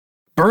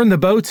Burn the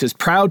Boats is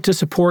proud to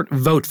support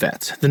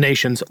VoteVets, the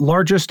nation's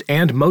largest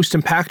and most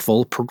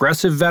impactful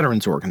progressive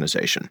veterans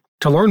organization.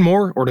 To learn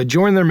more or to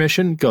join their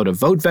mission, go to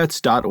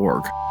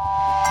votevets.org.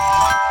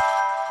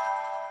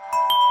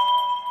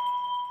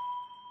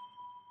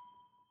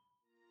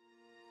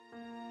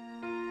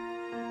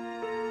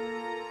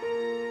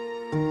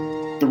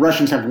 The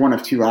Russians have one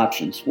of two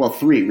options. Well,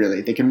 three,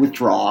 really. They can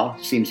withdraw,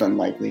 seems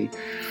unlikely.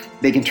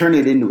 They can turn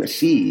it into a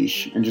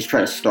siege and just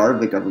try to starve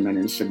the government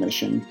into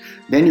submission.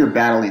 Then you're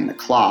battling the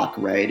clock,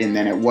 right? And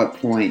then at what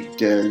point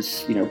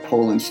does,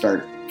 Poland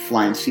start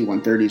flying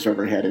C-130s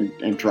overhead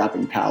and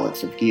dropping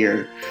pallets of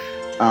gear?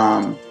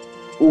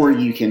 Or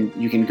you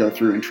can go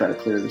through and try to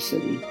clear the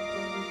city.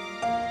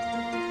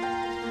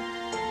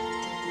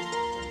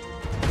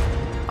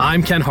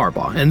 I'm Ken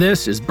Harbaugh, and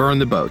this is Burn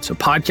the Boats, a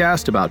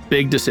podcast about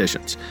big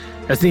decisions.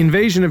 As the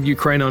invasion of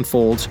Ukraine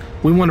unfolds,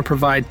 we want to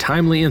provide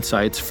timely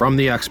insights from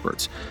the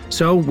experts.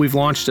 So we've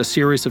launched a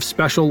series of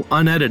special,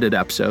 unedited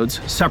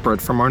episodes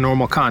separate from our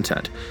normal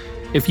content.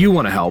 If you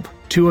want to help,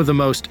 two of the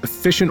most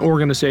efficient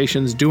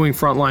organizations doing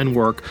frontline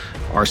work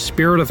are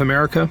Spirit of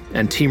America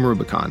and Team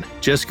Rubicon.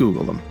 Just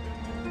Google them.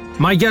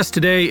 My guest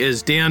today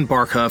is Dan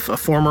Barkhuff, a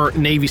former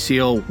Navy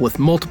SEAL with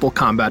multiple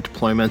combat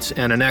deployments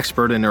and an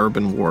expert in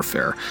urban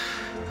warfare.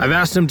 I've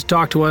asked him to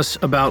talk to us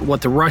about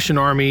what the Russian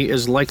army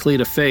is likely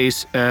to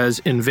face as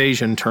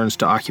invasion turns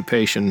to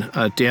occupation.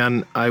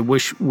 Dan, I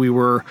wish we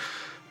were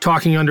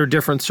talking under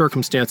different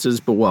circumstances,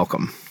 but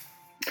welcome.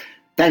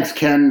 Thanks,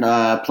 Ken.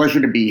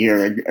 Pleasure to be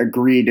here. I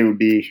agreed it would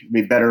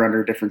be better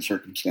under different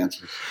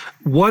circumstances.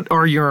 What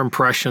are your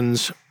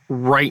impressions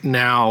right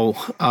now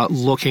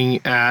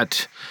looking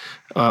at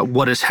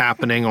what is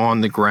happening on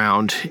the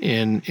ground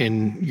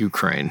in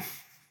Ukraine?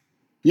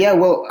 Yeah,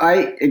 well,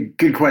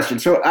 good question.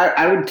 So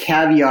I would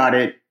caveat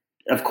it.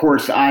 Of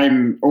course,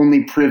 I'm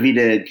only privy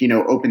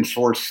to, open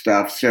source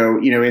stuff. So,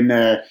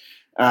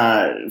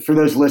 for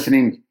those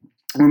listening,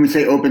 when we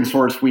say open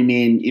source, we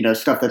mean,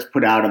 stuff that's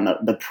put out on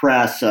the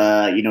press.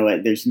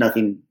 There's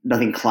nothing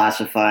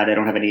classified. I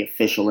don't have any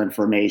official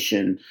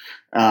information.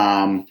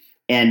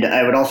 And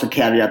I would also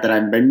caveat that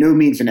I'm by no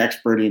means an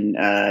expert in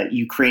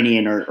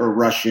Ukrainian or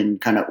Russian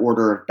kind of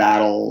order of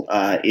battle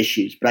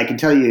issues, but I can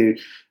tell you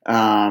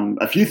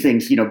a few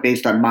things,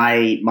 based on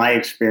my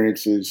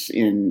experiences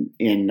in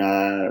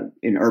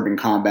urban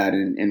combat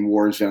and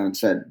war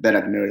zones that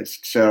I've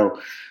noticed. So,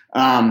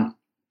 the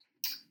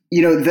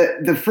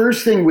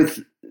first thing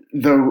with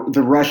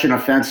the Russian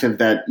offensive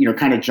that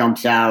kind of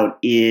jumps out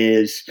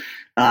is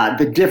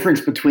the difference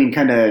between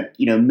kind of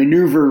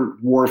maneuver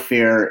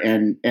warfare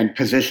and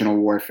positional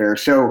warfare.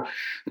 So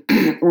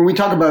when we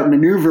talk about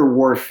maneuver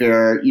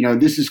warfare,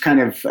 this is kind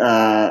of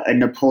a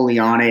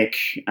Napoleonic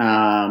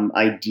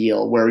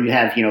ideal where you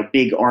have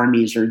big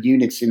armies or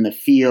units in the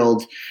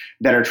field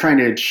that are trying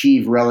to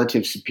achieve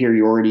relative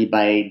superiority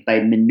by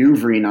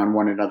maneuvering on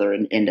one another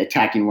and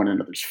attacking one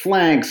another's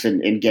flanks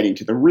and getting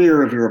to the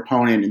rear of your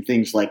opponent and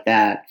things like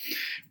that.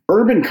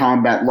 Urban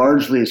combat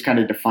largely is kind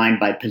of defined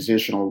by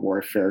positional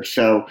warfare.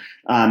 So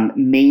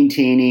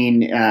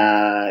maintaining,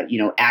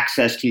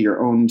 access to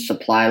your own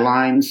supply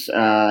lines,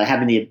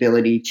 having the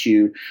ability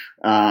to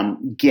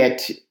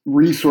get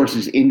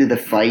resources into the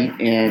fight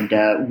and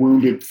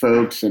wounded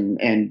folks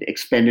and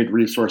expended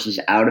resources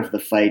out of the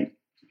fight,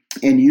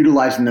 and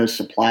utilizing those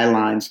supply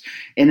lines,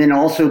 and then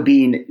also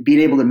being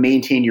able to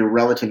maintain your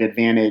relative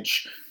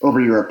advantage over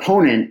your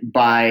opponent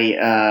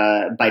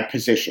by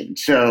position.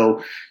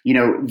 So,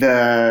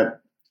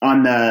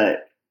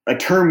 a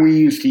term we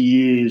used to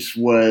use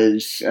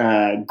was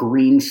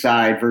green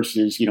side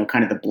versus,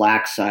 kind of the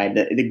black side.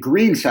 The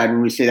green side,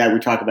 when we say that, we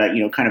talk about,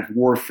 kind of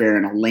warfare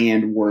in a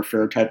land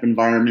warfare type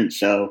environment.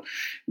 So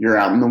you're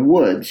out in the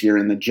woods, you're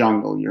in the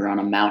jungle, you're on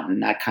a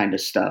mountain, that kind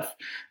of stuff.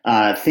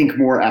 Think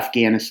more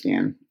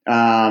Afghanistan.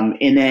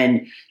 And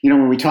then,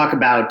 when we talk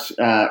about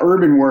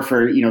urban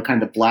warfare,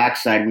 kind of the black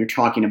side, we're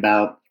talking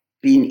about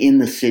being in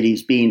the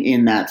cities, being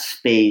in that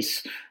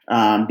space,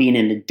 being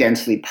in a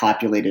densely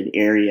populated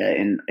area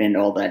and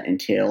all that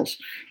entails.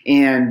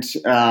 And,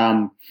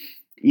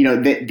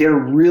 they're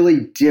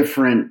really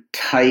different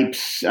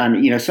types.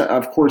 So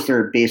of course there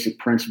are basic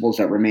principles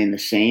that remain the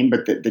same,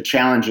 but the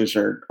challenges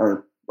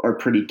are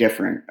pretty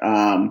different.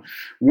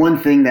 One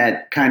thing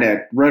that kind of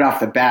right off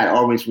the bat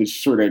always was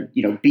sort of,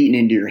 beaten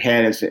into your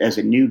head as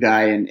a new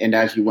guy and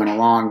as you went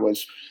along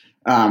was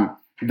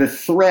the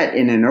threat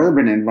in an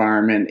urban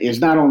environment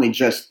is not only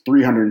just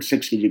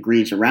 360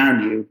 degrees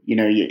around you,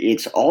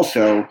 it's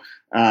also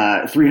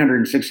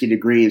 360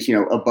 degrees,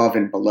 above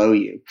and below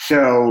you.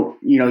 So,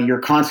 you're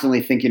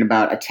constantly thinking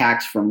about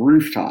attacks from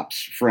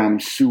rooftops,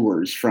 from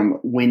sewers, from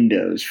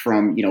windows,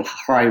 from,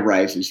 high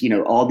rises,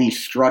 all these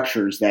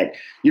structures that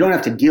you don't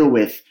have to deal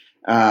with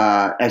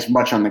as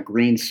much on the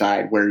green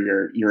side where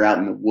you're out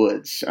in the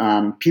woods.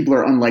 People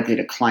are unlikely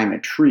to climb a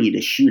tree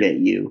to shoot at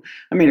you.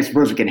 I mean, I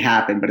suppose it can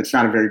happen, but it's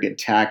not a very good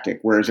tactic.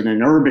 Whereas in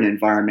an urban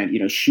environment,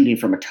 shooting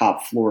from a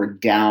top floor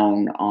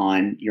down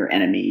on your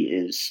enemy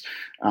is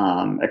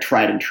a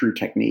tried and true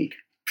technique.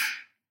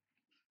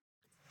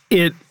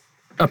 It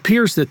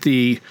appears that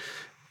the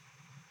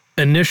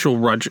initial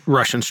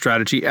Russian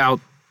strategy out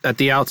at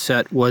the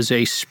outset was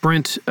a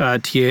sprint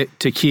to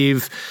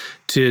Kyiv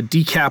to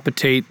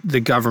decapitate the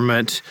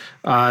government.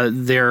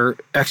 Their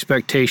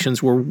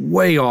expectations were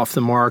way off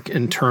the mark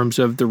in terms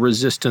of the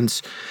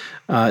resistance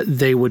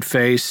they would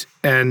face.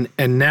 And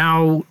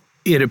now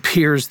it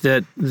appears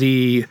that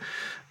the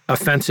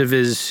offensive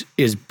is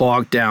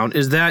bogged down.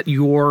 Is that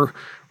your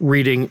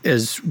reading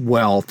as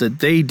well, that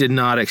they did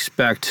not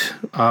expect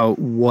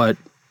what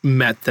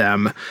met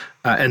them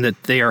and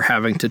that they are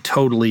having to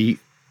totally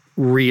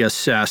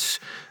reassess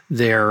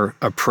their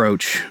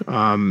approach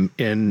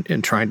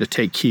in trying to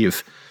take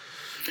Kyiv?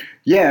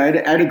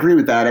 Yeah, I'd agree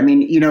with that. I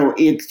mean,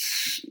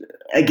 it's,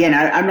 again,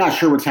 I'm not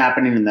sure what's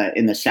happening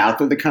in the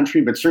south of the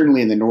country, but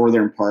certainly in the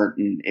northern part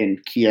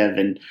in Kiev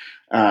and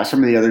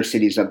some of the other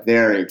cities up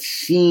there, it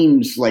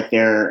seems like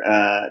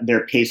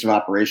their pace of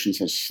operations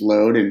has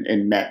slowed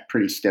and met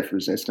pretty stiff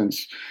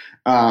resistance.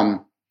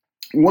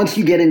 Once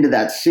you get into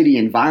that city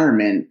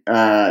environment,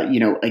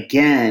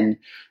 again,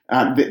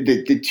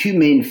 the two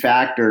main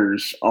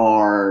factors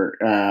are,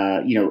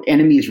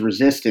 enemies'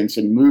 resistance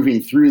and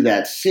moving through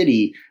that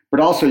city, but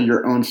also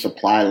your own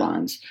supply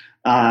lines.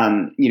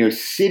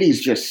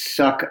 Cities just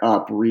suck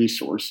up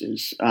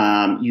resources.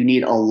 You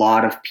need a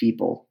lot of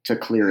people to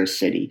clear a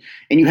city,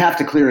 and you have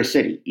to clear a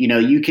city.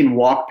 You can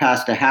walk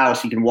past a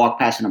house, you can walk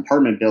past an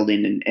apartment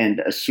building and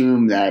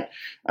assume that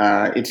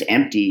it's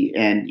empty.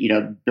 And,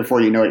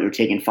 before you know it, you're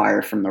taking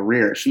fire from the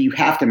rear. So you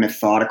have to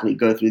methodically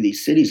go through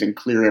these cities and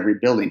clear every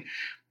building.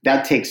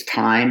 That takes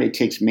time. It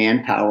takes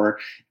manpower.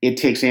 It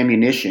takes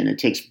ammunition. It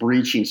takes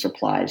breaching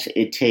supplies.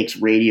 It takes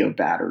radio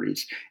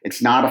batteries.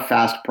 It's not a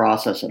fast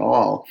process at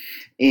all.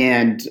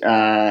 And,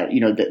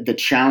 the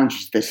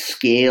challenge, the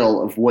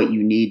scale of what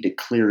you need to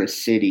clear a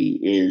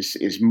city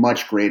is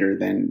much greater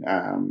than,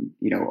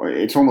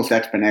 it's almost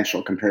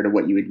exponential compared to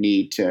what you would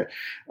need to,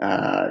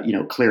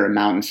 clear a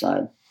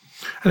mountainside.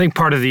 I think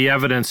part of the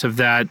evidence of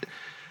that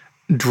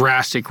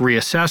drastic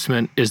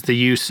reassessment is the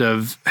use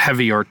of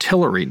heavy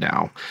artillery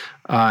now.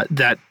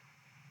 That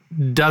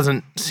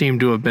doesn't seem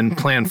to have been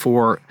planned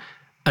for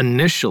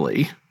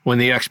initially when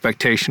the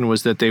expectation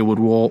was that they would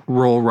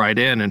roll right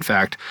in. In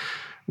fact,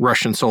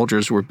 Russian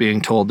soldiers were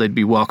being told they'd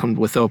be welcomed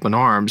with open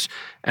arms,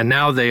 and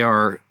now they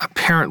are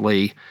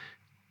apparently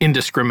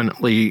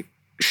indiscriminately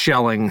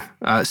shelling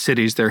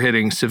cities. They're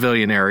hitting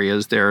civilian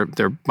areas. They're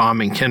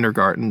bombing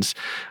kindergartens.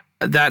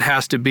 That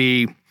has to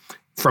be,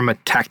 from a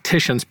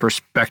tactician's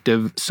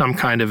perspective, some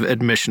kind of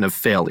admission of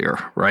failure,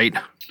 right?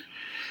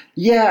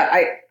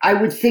 Yeah, I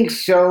would think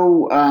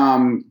so,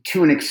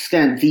 to an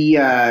extent. The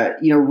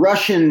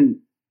Russian,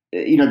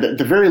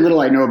 the very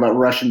little I know about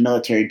Russian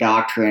military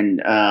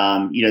doctrine,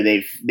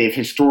 they've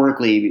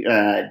historically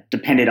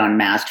depended on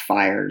massed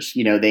fires.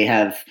 They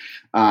have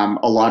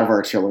a lot of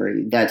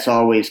artillery. That's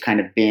always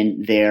kind of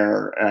been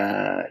their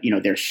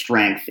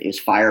strength is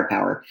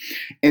firepower,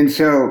 and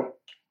so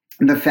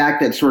the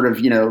fact that sort of,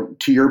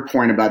 to your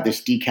point about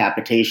this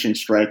decapitation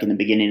strike in the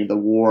beginning of the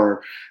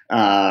war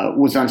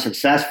was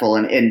unsuccessful.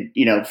 And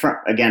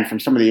from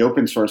some of the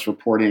open source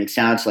reporting, it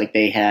sounds like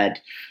they had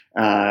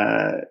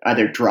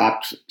either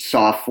dropped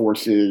soft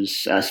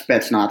forces,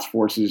 Spetsnaz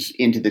forces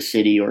into the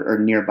city or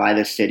nearby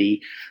the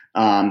city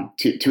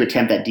to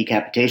attempt that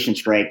decapitation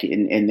strike,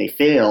 and they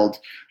failed.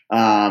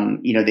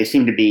 They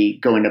seem to be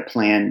going to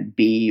plan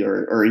B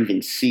or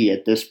even C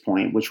at this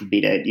point, which would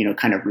be to,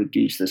 kind of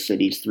reduce the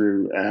cities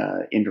through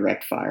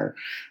indirect fire.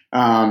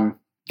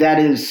 That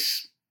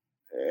is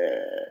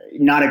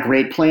not a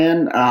great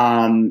plan.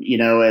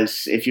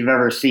 As if you've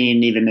ever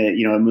seen even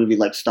a movie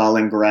like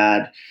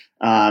Stalingrad,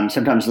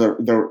 sometimes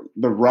the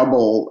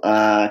rubble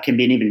can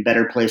be an even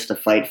better place to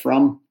fight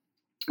from.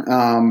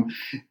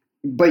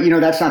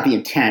 But that's not the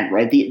intent,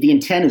 right? The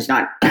intent is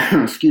not,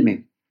 excuse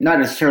me, not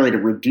necessarily to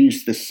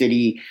reduce the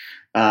city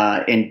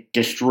and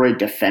destroy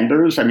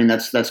defenders. I mean,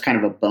 that's kind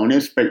of a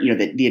bonus, but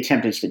the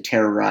attempt is to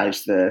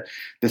terrorize the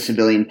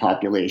civilian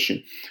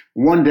population.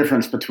 One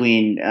difference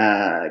between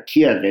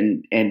Kiev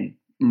and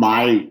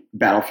my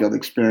battlefield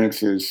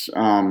experiences,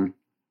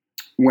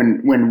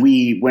 when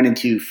we went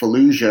into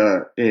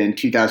Fallujah in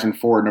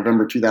 2004,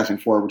 November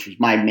 2004, which was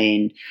my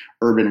main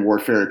urban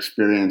warfare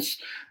experience,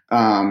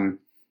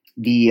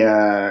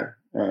 the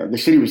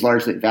city was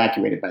largely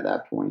evacuated by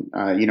that point.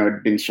 It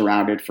had been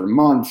surrounded for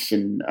months,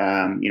 and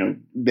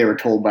they were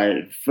told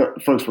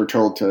folks were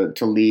told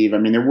to leave. I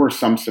mean, there were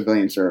some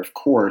civilians there, of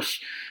course,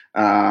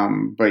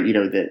 but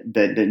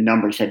the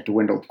numbers had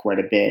dwindled quite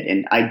a bit.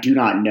 And I do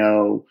not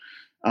know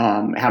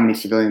how many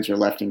civilians are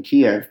left in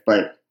Kiev,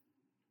 but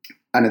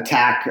an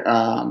attack,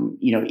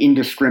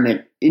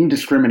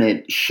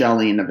 indiscriminate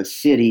shelling of a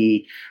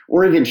city,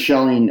 or even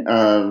shelling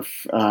of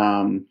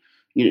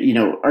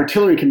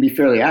artillery can be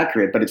fairly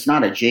accurate, but it's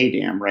not a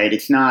JDAM, right?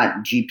 It's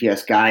not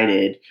GPS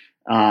guided.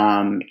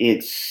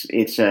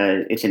 It's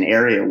an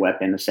area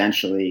weapon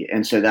essentially,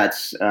 and so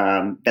that's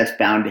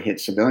bound to hit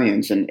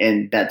civilians,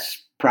 and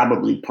that's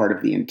probably part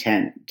of the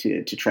intent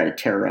to try to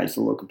terrorize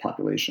the local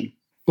population.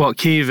 Well,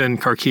 Kyiv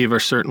and Kharkiv are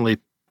certainly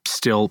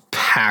still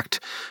packed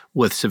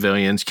with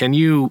civilians. Can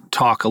you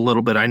talk a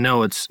little bit? I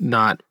know it's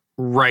not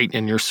right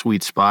in your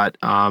sweet spot.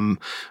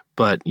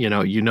 But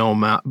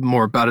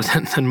more about it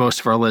than most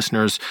of our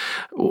listeners.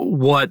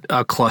 What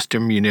a cluster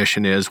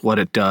munition is, what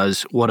it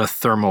does, what a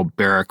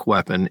thermobaric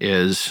weapon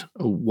is,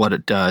 what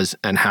it does,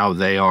 and how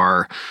they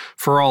are,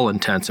 for all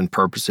intents and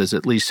purposes,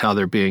 at least how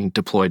they're being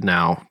deployed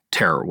now,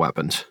 terror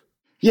weapons.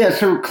 Yeah,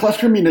 so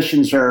cluster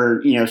munitions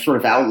are, sort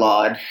of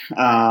outlawed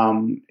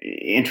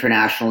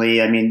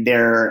internationally. I mean,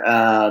 they're,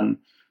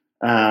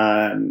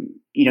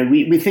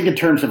 we think in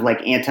terms of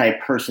like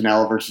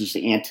anti-personnel versus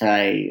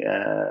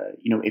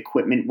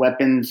equipment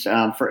weapons.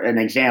 For an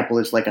example,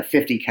 is like a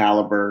 50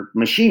 caliber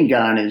machine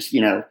gun is,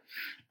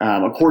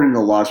 according to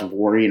the laws of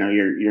war,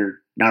 you're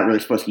not really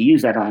supposed to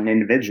use that on an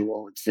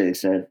individual.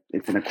 It's an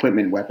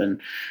equipment weapon.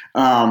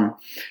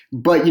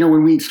 But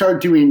when we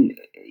start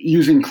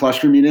using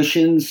cluster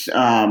munitions,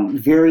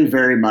 very,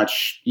 very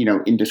much,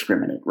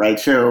 indiscriminate, right?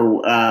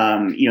 So,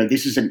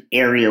 this is an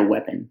area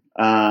weapon.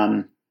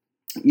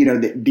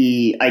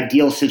 The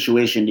ideal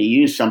situation to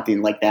use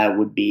something like that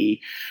would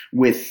be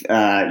with,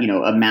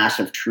 a mass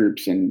of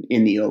troops in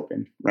the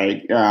open,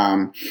 right?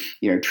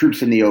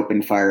 Troops in the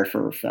open, fire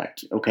for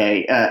effect.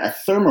 Okay. A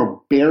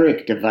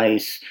thermobaric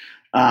device,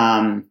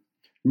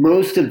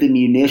 most of the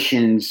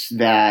munitions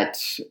that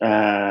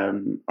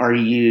are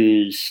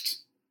used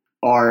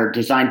are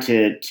designed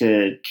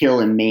to kill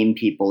and maim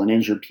people and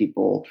injure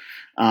people,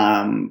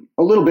 a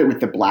little bit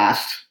with the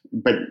blast,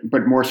 but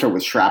more so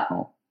with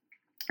shrapnel.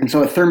 And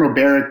so a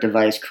thermobaric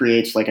device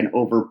creates like an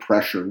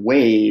overpressure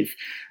wave,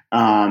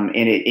 and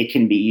it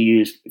can be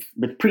used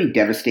with pretty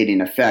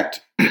devastating effect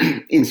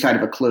inside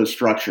of a closed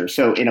structure.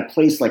 So in a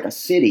place like a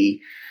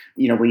city,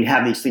 where you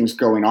have these things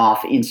going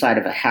off inside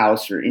of a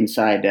house or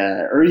inside,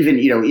 or even,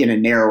 in a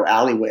narrow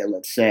alleyway,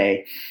 let's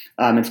say,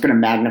 it's going to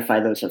magnify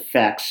those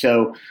effects.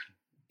 So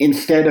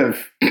instead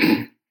of,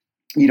 a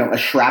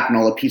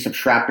piece of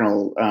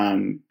shrapnel,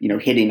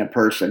 hitting a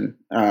person,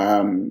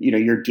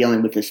 you're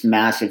dealing with this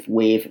massive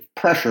wave of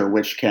pressure,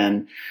 which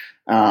can,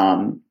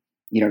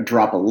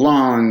 drop a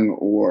lung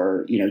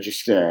or,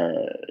 just,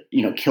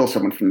 kill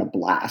someone from the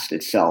blast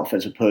itself,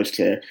 as opposed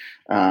to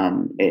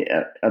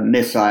a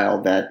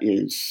missile that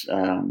is,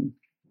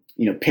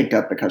 picked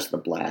up because of the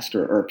blast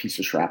or a piece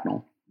of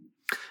shrapnel.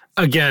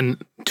 Again,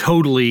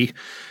 totally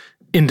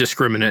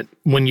indiscriminate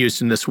when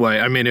used in this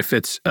way. I mean, if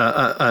it's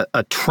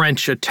a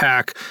trench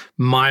attack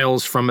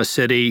miles from a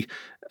city,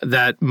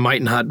 that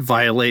might not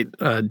violate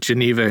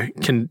Geneva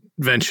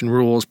Convention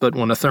rules, but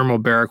when a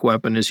thermobaric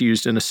weapon is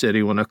used in a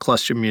city, when a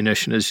cluster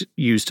munition is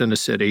used in a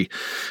city,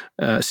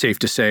 safe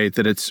to say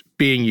that it's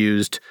being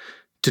used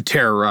to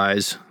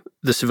terrorize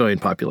the civilian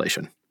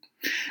population.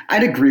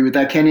 I'd agree with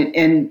that, Ken.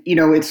 And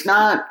it's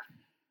not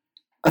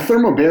a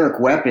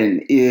thermobaric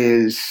weapon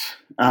is,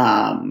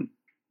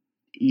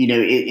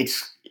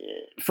 it's,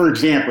 for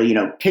example,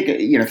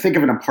 think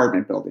of an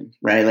apartment building,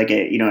 right? Like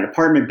an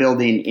apartment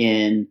building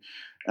in,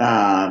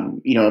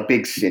 a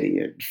big city,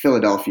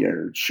 Philadelphia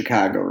or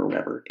Chicago or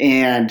whatever.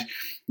 And,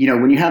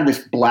 when you have this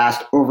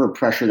blast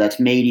overpressure that's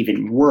made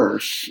even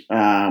worse,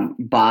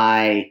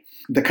 by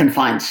the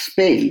confined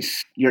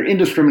space, you're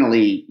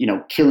indiscriminately,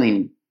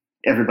 killing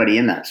everybody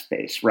in that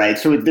space, right?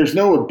 So there's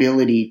no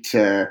ability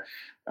to,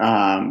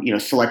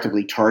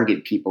 selectively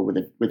target people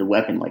with a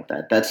weapon like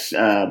that. That's,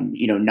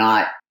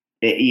 not,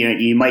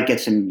 you might get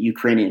some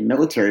Ukrainian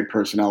military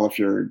personnel if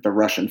you're the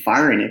Russian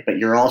firing it, but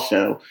you're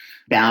also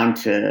bound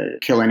to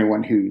kill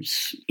anyone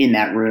who's in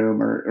that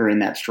room or in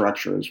that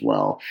structure as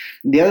well.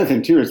 The other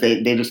thing too is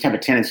they just have a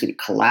tendency to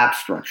collapse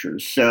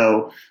structures.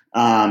 So, a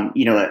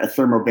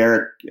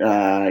thermobaric,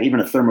 even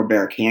a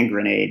thermobaric hand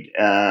grenade,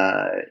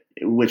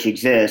 which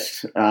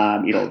exists,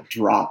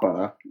 drop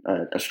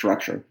a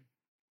structure.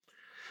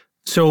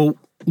 So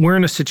we're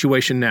in a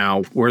situation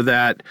now where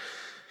that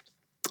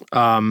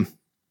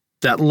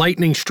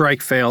lightning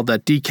strike failed,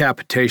 that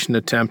decapitation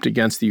attempt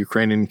against the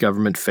Ukrainian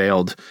government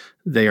failed.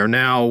 They are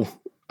now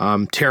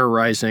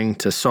terrorizing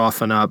to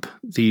soften up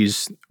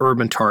these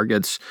urban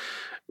targets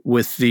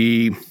with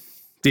the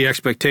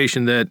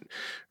expectation that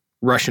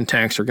Russian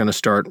tanks are going to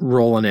start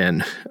rolling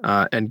in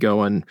and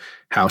going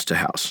house to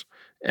house.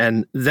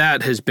 And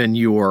that has been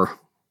your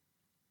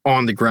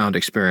on-the-ground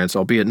experience,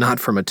 albeit not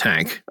from a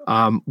tank.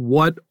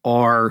 What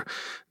are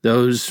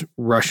those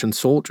Russian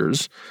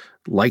soldiers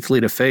likely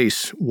to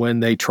face when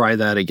they try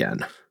that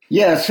again?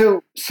 Yeah,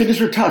 so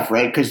cities are tough,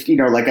 right? Because,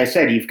 like I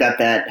said, you've got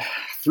that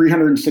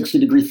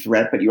 360-degree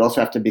threat, but you also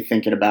have to be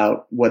thinking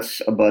about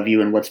what's above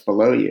you and what's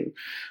below you.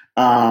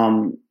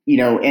 And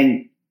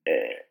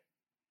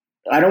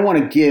I don't want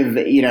to give,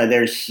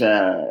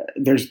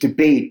 there's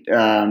debate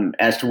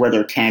as to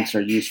whether tanks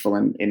are useful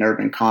in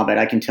urban combat.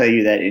 I can tell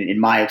you that in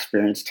my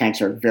experience,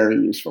 tanks are very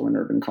useful in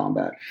urban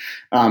combat.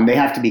 They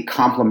have to be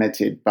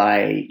complemented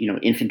by,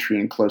 infantry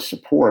and close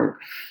support.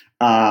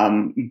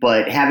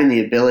 But having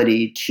the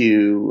ability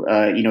to,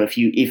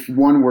 if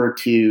one were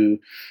to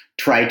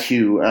try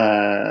to,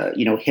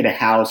 hit a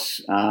house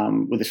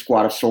with a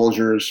squad of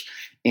soldiers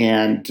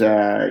and,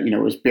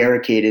 was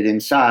barricaded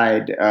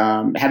inside,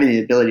 having the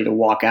ability to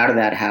walk out of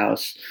that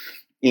house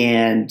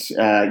and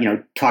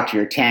talk to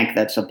your tank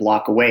that's a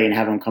block away and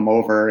have them come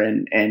over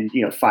and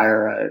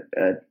fire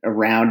a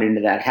round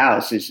into that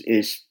house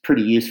is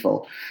pretty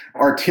useful.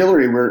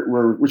 Artillery,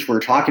 which we're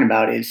talking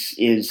about, is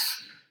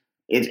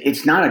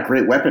it's not a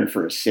great weapon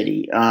for a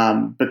city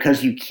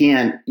because you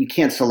can't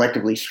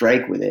selectively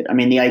strike with it. I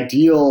mean, the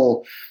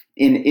ideal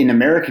in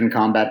American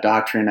combat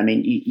doctrine, I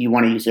mean, you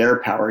want to use air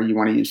power, you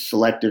want to use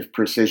selective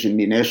precision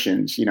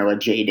munitions, a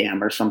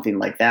JDAM or something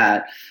like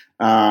that.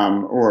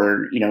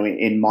 Or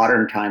in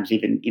modern times,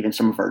 even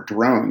some of our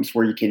drones,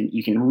 where you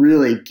can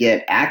really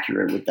get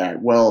accurate with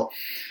that. Well,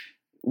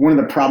 one of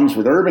the problems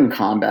with urban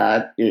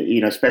combat,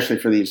 especially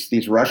for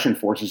these Russian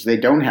forces, they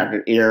don't have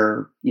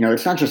air.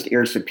 It's not just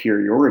air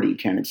superiority,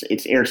 Ken.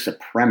 It's air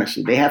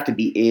supremacy. They have to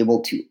be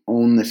able to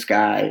own the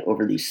sky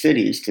over these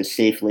cities to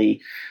safely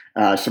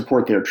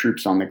support their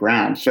troops on the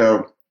ground.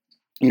 So,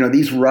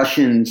 these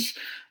Russians,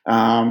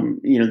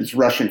 these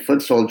Russian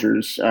foot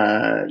soldiers,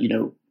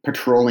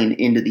 patrolling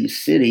into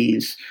these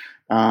cities,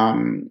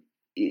 their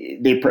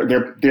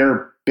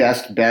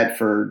best bet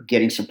for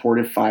getting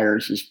supportive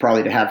fires is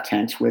probably to have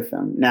tanks with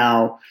them.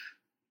 Now,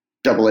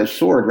 double-edged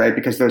sword, right?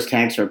 Because those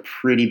tanks are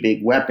pretty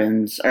big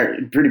weapons,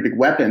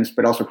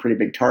 but also pretty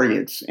big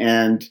targets.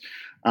 And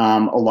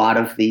a lot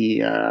of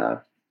the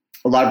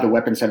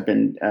weapons have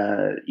been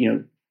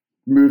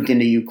moved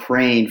into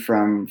Ukraine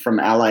from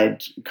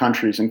allied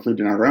countries,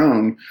 including our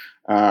own,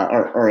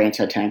 are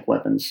anti-tank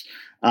weapons.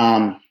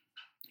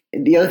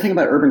 The other thing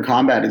about urban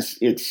combat is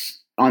it's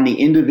on the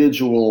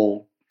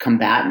individual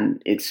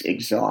combatant, it's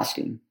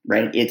exhausting,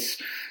 right? It's,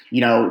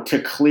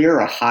 to clear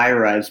a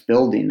high-rise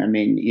building, I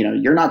mean,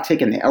 you're not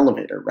taking the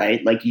elevator,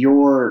 right? Like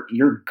you're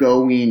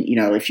going,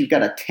 if you've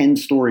got a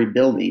 10-story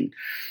building,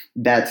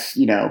 that's,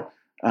 10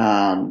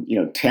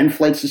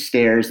 flights of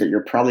stairs that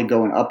you're probably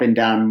going up and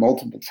down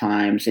multiple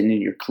times, and then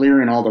you're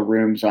clearing all the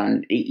rooms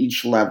on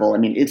each level. I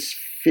mean, it's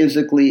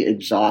physically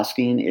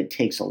exhausting. It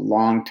takes a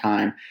long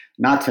time,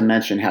 not to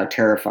mention how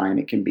terrifying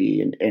it can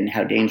be and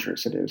how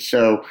dangerous it is.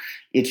 So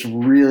it's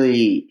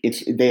really,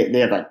 they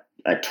have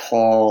a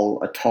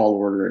tall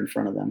order in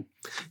front of them.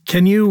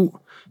 Can you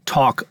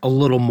talk a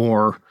little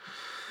more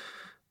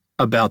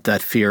about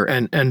that fear?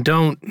 And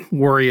don't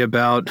worry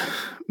about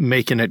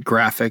making it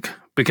graphic,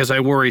 because I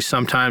worry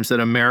sometimes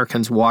that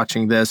Americans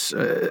watching this,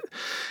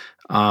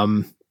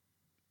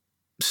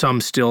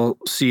 some still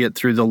see it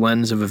through the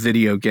lens of a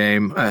video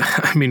game.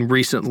 I mean,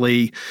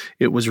 recently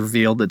it was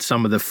revealed that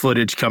some of the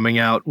footage coming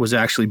out was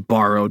actually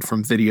borrowed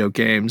from video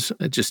games.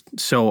 It's just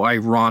so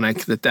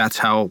ironic that that's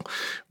how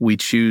we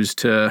choose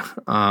to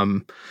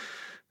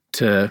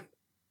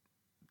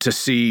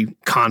see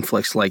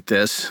conflicts like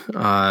this,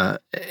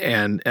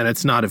 and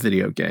it's not a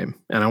video game.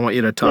 And I want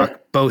you to talk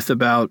both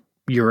about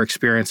your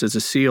experience as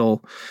a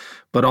SEAL,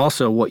 but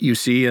also what you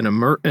see in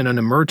an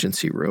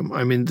emergency room.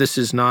 I mean, this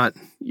is not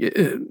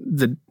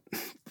the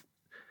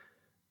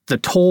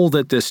toll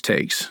that this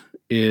takes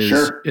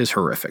is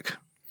horrific.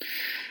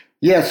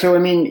 Yeah. So, I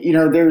mean,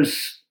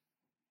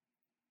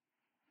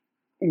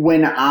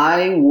 when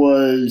I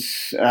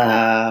was,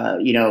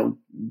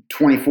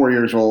 24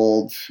 years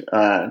old,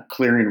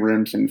 clearing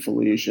rooms in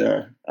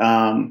Fallujah,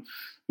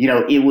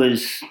 it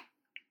was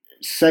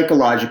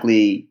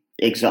psychologically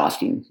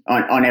exhausting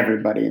on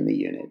everybody in the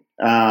unit.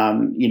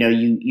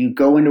 You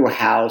go into a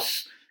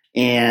house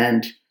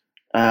and,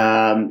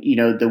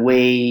 the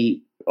way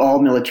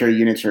all military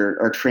units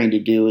are trained to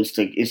do is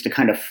to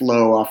kind of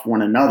flow off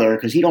one another,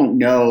 because you don't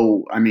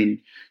know, I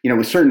mean,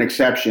 with certain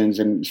exceptions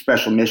and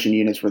special mission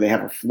units where they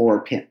have a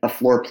floor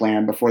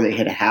plan before they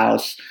hit a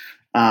house,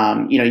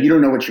 you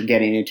don't know what you're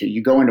getting into.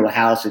 You go into a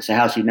house, it's a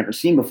house you've never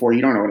seen before,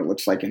 you don't know what it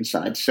looks like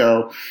inside.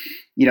 So,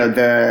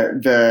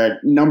 the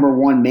number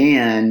one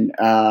man,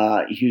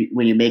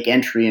 when you make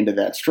entry into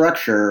that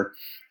structure,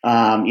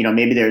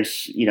 maybe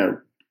there's,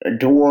 a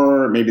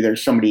door, maybe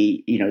there's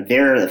somebody,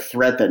 there, a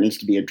threat that needs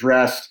to be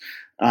addressed.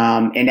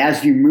 And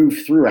as you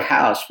move through a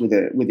house with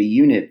a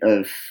unit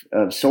of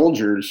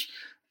soldiers,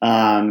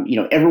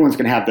 everyone's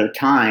going to have their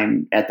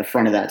time at the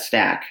front of that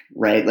stack,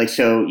 right? Like,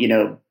 so,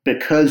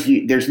 because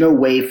there's no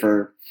way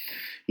for,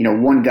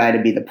 one guy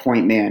to be the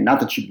point man, not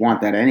that you'd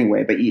want that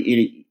anyway, but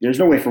there's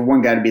no way for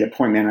one guy to be the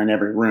point man on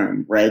every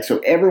room, right? So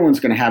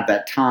everyone's going to have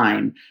that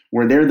time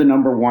where they're the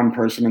number one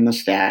person in the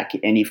stack,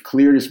 and you've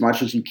cleared as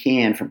much as you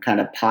can from kind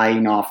of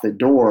pieing off the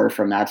door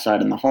from that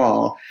side in the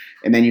hall,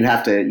 and then you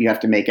have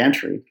to make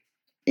entry.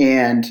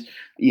 And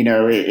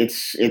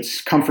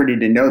it's comforting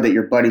to know that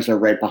your buddies are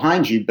right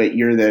behind you, but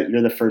you're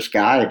the first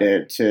guy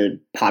to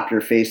pop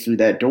your face through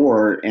that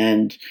door,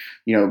 and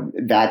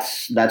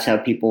that's how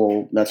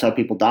people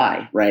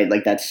die, right?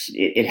 Like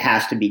it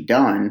has to be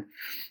done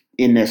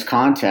in this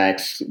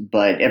context,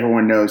 but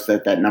everyone knows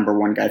that number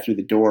one guy through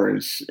the door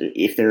is,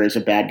 if there is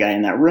a bad guy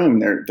in that room,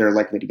 they're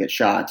likely to get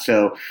shot.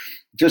 So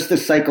just the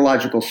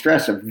psychological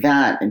stress of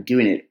that, and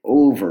doing it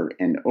over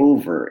and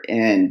over,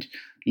 and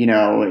you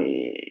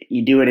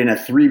do it in a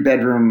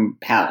 3-bedroom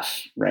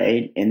house,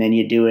 right? And then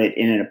you do it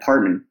in an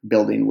apartment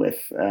building with,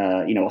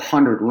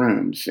 100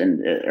 rooms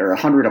or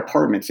 100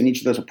 apartments, and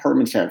each of those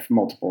apartments have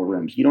multiple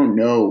rooms. You don't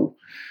know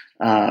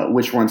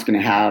which one's going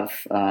to have,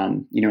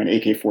 an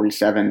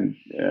AK-47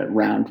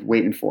 round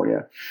waiting for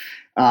you.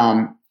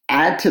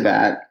 Add to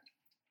that,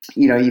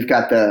 you've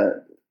got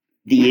the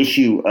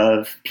issue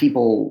of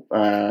people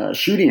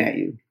shooting at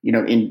you,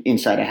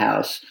 inside a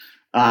house.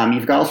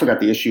 You've also got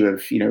the issue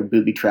of,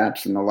 booby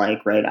traps and the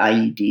like, right?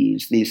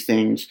 IEDs, these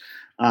things.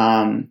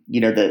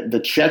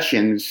 The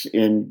Chechens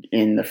in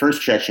the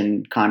first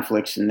Chechen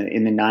conflicts in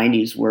the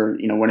 90s were,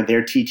 one of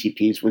their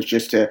TTPs was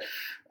just to,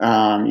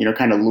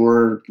 kind of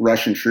lure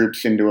Russian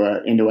troops into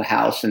a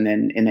house and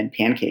then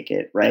pancake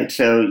it, right?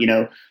 So,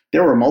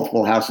 there were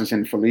multiple houses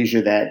in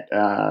Fallujah that,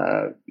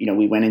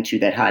 we went into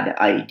that had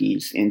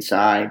IEDs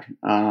inside.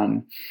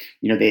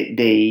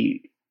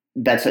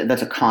 That's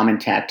a common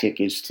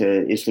tactic is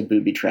to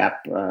booby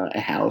trap a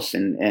house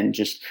and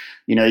just,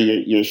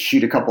 you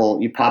shoot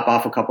you pop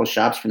off a couple of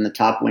shots from the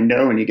top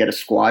window and you get a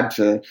squad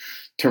to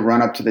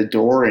run up to the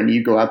door and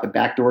you go out the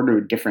back door to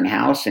a different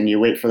house and you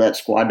wait for that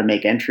squad to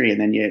make entry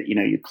and then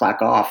you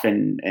clack off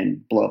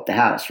and blow up the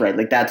house, right?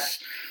 Like that's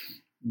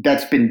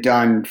been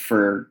done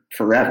for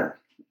forever.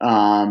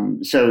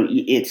 So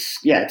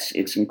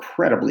it's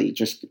incredibly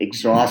just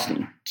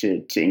exhausting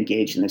to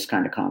engage in this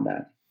kind of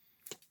combat.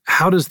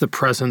 How does the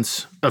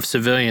presence of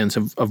civilians,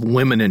 of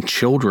women and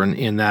children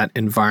in that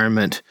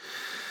environment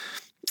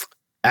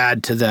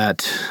add to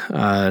that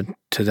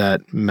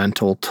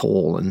mental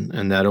toll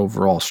and that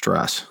overall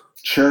stress?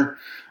 Sure.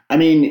 I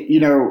mean,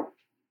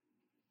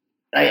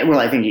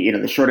 I think,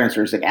 the short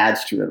answer is it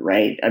adds to it,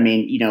 right? I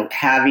mean,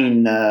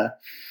 having the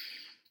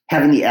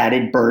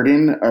added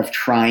burden of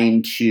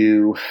trying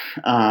to,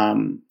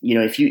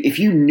 if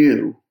you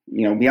knew,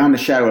 beyond the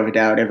shadow of a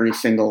doubt, every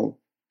single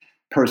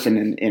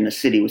person in a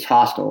city was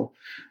hostile,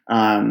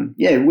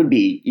 it would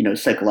be,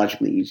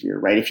 psychologically easier,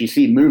 right? If you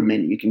see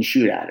movement, you can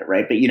shoot at it,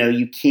 right? But,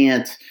 you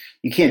can't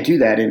do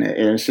that in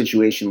a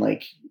situation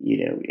like,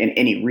 in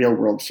any real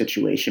world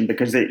situation,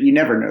 because you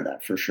never know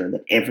that for sure,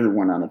 that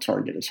everyone on a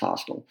target is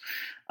hostile.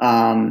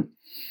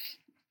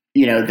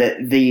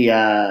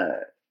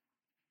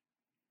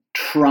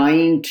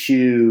 Trying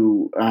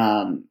to,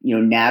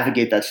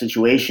 navigate that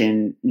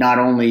situation not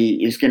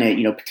only is going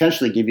to,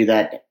 potentially give you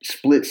that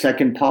split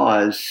second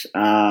pause,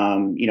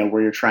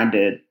 where you're trying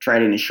to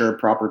ensure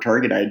proper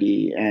target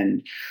ID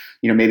and,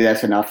 maybe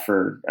that's enough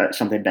for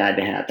something bad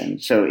to happen.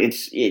 So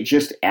it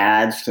just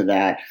adds to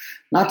that,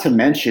 not to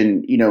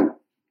mention,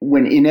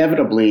 when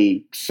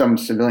inevitably some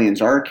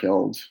civilians are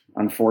killed,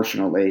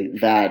 unfortunately,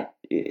 that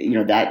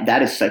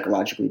is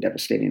psychologically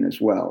devastating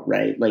as well,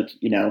 right? Like,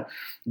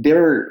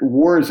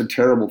 war is a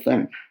terrible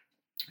thing.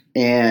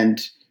 And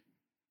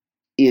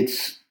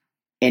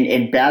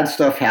and bad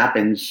stuff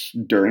happens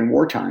during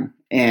wartime.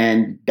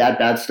 And that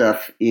bad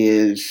stuff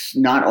is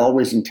not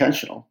always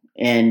intentional.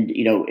 And,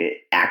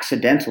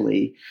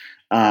 accidentally,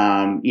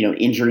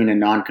 injuring a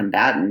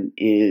non-combatant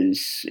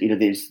is,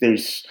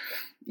 there's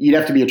you'd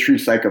have to be a true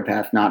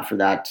psychopath not for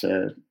that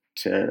to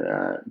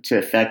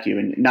affect you.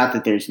 And not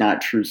that there's not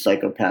true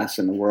psychopaths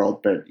in the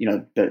world, but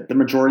the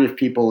majority of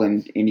people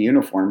in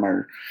uniform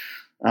are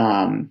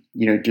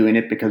doing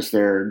it because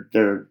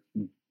they're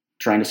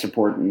trying to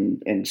support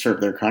and serve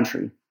their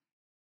country.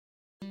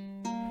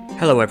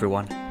 Hello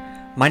everyone.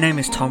 My name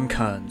is Tom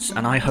Kearns,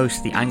 and I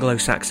host the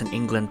Anglo-Saxon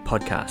England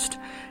podcast,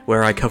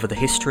 where I cover the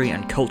history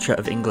and culture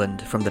of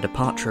England from the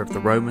departure of the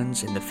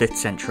Romans in the 5th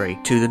century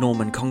to the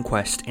Norman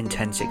conquest in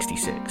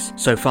 1066.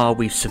 So far,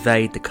 we've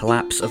surveyed the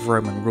collapse of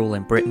Roman rule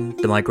in Britain,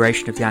 the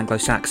migration of the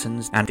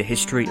Anglo-Saxons, and the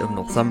history of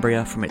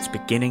Northumbria from its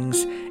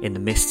beginnings in the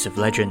mists of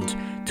legend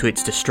to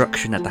its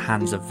destruction at the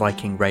hands of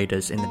Viking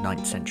raiders in the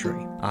 9th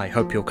century. I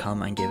hope you'll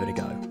come and give it a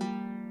go.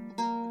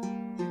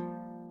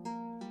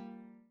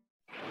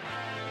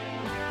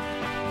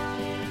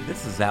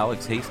 This is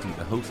Alex Hasty,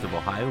 the host of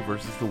Ohio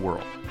vs. the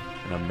World,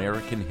 an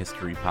American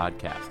history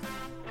podcast.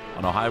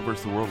 On Ohio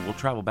vs. the World, we'll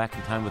travel back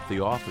in time with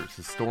the authors,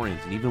 historians,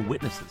 and even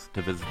witnesses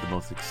to visit the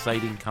most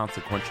exciting,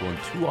 consequential, and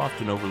too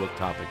often overlooked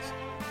topics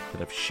that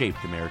have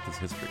shaped America's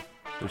history.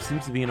 There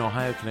seems to be an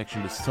Ohio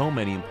connection to so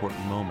many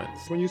important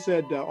moments. When you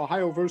said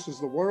Ohio versus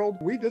the world,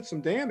 we did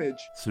some damage.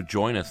 So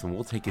join us and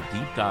we'll take a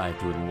deep dive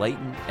to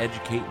enlighten,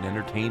 educate, and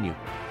entertain you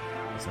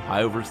as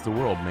Ohio vs. the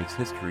World makes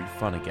history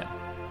fun again.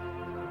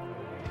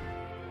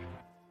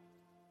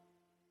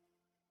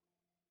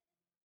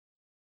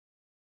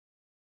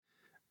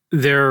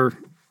 There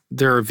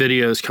are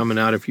videos coming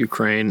out of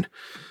Ukraine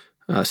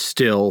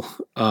still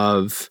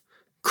of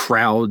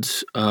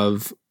crowds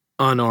of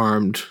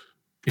unarmed,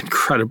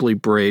 incredibly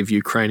brave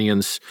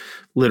Ukrainians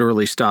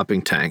literally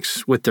stopping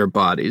tanks with their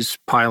bodies,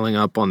 piling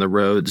up on the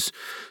roads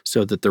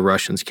so that the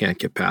Russians can't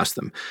get past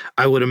them.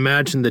 I would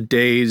imagine the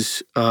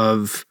days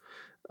of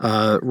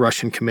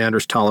Russian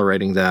commanders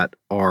tolerating that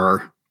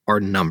are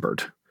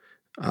numbered,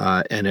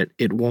 and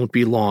it won't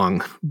be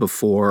long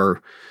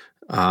before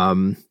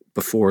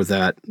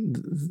that,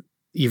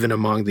 even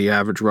among the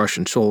average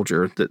Russian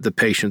soldier, the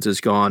patience is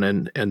gone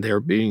and they're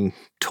being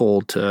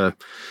told to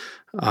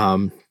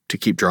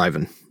keep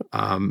driving.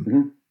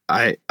 Mm-hmm.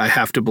 I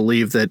have to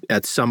believe that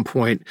at some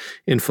point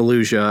in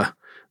Fallujah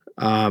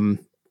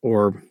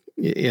or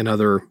in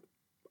other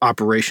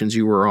operations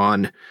you were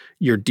on,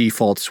 your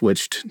default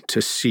switched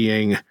to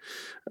seeing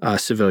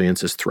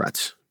civilians as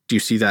threats. Do you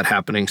see that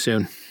happening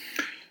soon?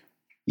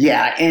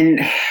 Yeah, and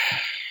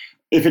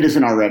if it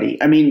isn't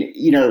already, I mean,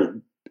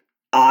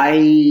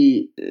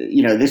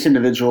 this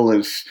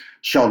individual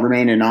shall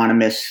remain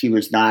anonymous. He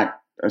was not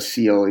a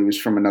SEAL. He was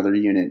from another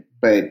unit.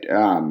 But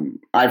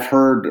I've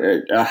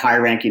heard a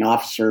high-ranking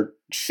officer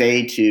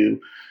say to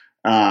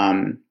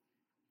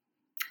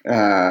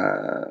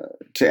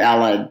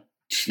Allied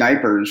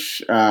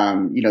snipers,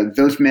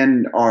 those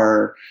men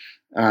are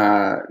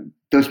not.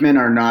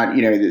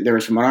 There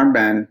were some unarmed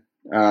men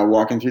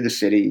walking through the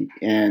city,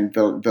 and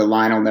the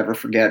line I'll never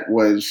forget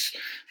was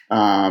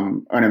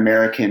an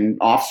American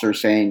officer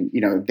saying,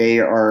 they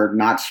are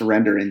not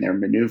surrendering, they're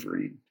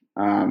maneuvering,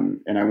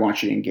 and I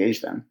want you to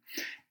engage them.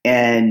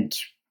 And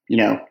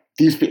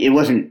it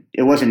wasn't.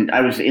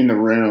 I was in the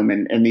room,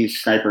 and these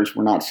snipers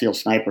were not SEAL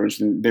snipers,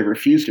 and they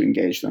refused to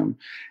engage them,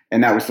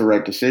 and that was the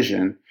right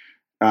decision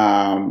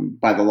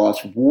by the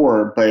laws of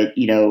war. But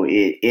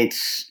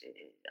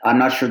I'm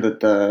not sure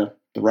that the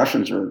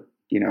Russians are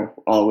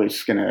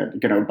always gonna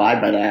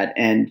abide by that,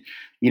 and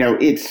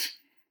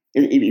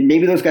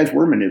maybe those guys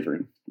were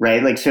maneuvering,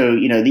 right? Like, so,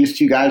 these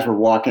two guys were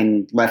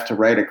walking left to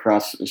right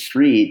across the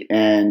street,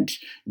 and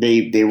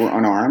they were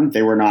unarmed.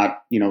 They were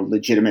not,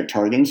 legitimate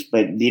targets,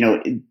 but,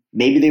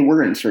 maybe they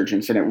were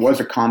insurgents, and it was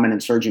a common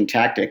insurgent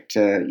tactic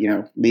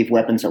to, leave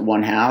weapons at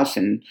one house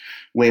and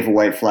wave a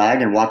white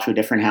flag and walk to a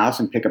different house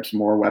and pick up some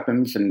more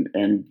weapons and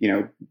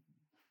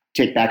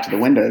take back to the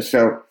windows.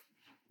 So,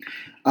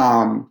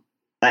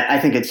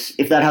 I think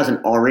if that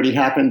hasn't already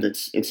happened,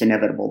 it's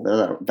inevitable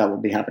that will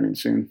be happening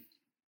soon.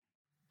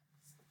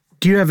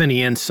 Do you have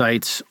any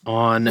insights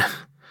on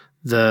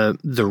the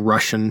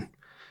Russian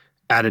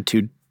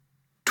attitude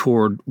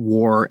toward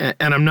war?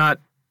 And I'm not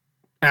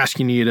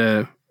asking you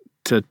to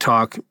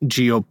talk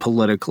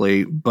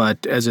geopolitically,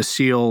 but as a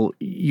SEAL,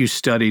 you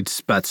studied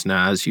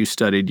Spetsnaz, you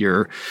studied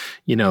your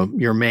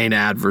main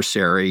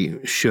adversary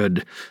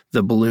should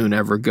the balloon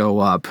ever go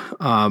up.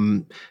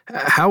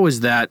 How is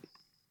that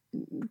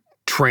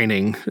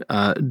training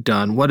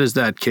done? What is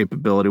that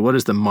capability? What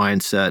is the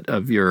mindset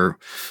of your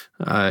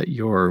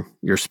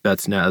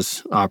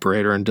Spetsnaz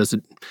operator, and does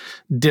it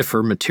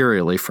differ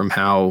materially from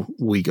how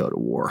we go to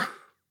war?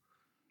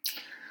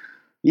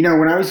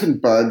 When I was in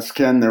BUDS,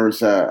 Ken, there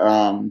was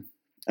I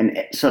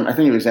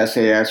think it was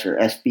SAS or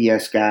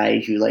SBS guy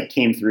who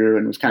came through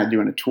and was kind of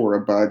doing a tour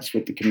of BUDS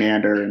with the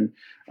commander. And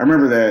I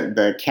remember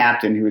the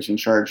captain who was in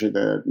charge of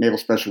the Naval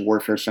Special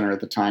Warfare Center at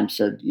the time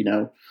said,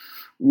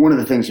 one of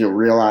the things you'll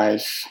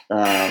realize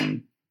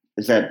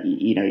is that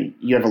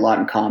you have a lot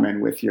in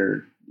common with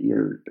your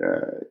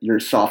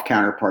soft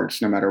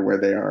counterparts, no matter where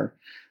they are.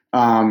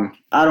 I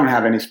don't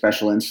have any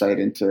special insight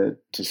into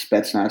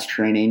Spetsnaz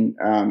training.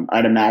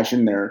 I'd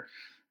imagine they're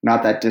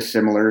not that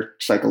dissimilar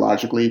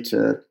psychologically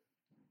to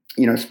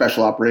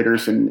special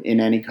operators in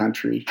any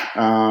country.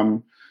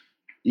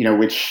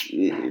 Which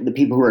the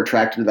people who are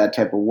attracted to that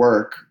type of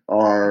work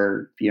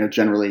are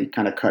generally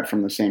kind of cut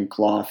from the same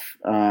cloth.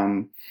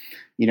 I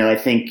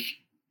think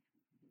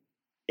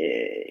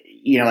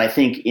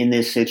in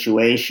this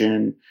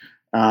situation,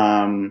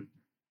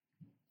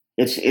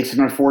 it's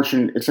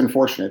unfortunate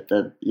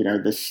that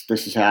this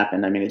has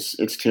happened. I mean,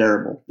 it's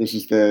terrible. This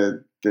is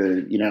the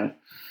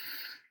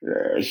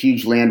a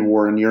huge land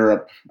war in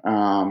Europe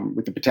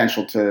with the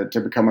potential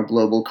to become a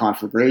global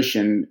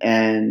conflagration,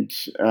 and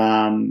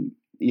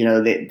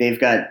they've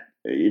got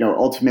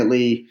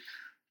ultimately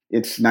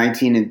it's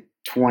 19 and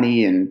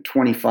 20 and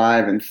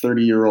 25 and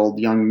 30-year-old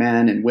young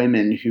men and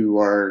women who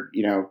are,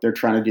 they're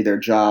trying to do their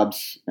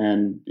jobs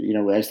and,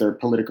 as their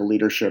political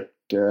leadership,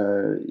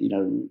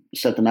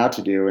 set them out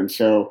to do. And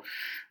so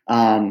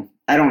I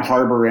don't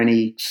harbor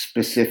any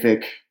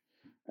specific,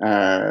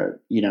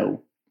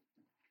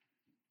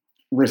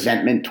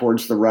 resentment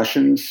towards the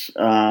Russians,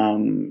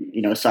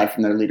 aside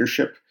from their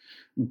leadership.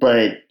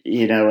 But,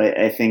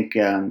 I think,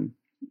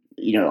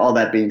 all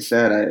that being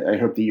said, I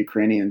hope the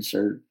Ukrainians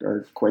are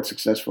quite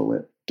successful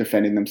at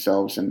defending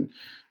themselves and,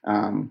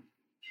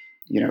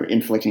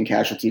 inflicting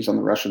casualties on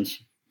the Russians.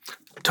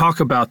 Talk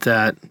about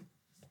that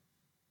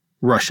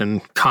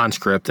Russian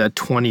conscript, that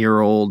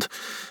 20-year-old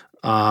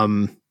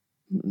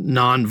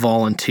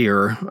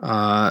non-volunteer,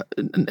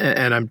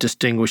 and I'm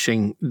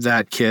distinguishing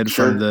that kid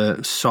Sure. from the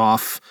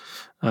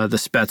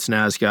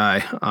Spetsnaz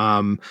guy,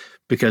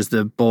 because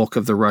the bulk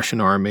of the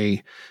Russian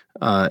army,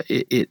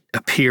 it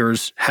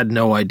appears, had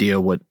no idea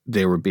what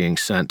they were being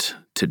sent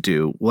to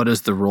do. What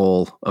is the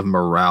role of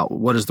morale?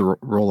 What is the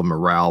role of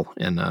morale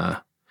in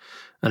an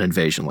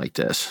invasion like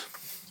this?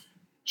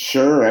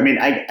 Sure. I mean,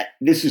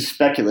 this is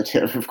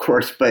speculative, of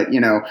course, but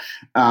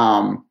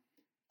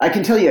I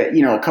can tell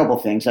you, a couple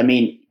things. I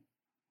mean,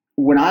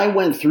 when I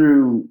went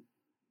through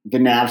the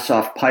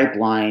NavSoft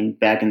pipeline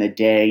back in the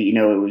day,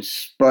 it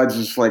was BUDS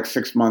is like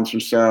 6 months or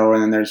so,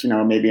 and then there's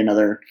maybe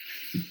another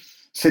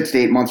 6 to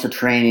 8 months of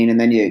training, and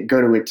then you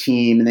go to a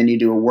team, and then you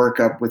do a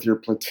workup with your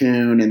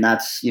platoon, and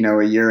that's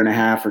a year and a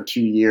half or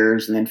 2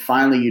 years, and then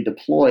finally you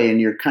deploy,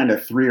 and you're kind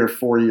of 3 or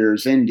 4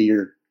 years into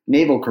your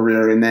naval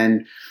career, and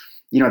then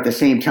at the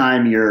same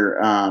time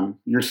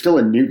you're still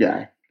a new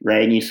guy,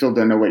 right? And you still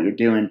don't know what you're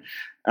doing.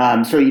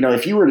 So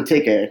if you were to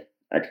take a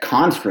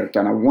conscript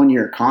on a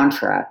 1-year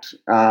contract,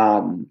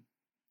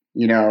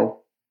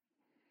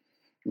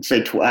 let's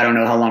say, I don't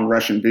know how long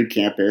Russian boot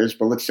camp is,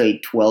 but let's say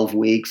 12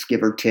 weeks,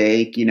 give or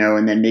take,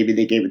 and then maybe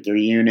they gave it their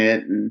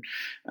unit and,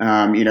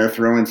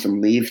 throw in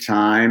some leave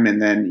time,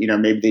 and then,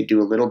 maybe they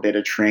do a little bit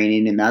of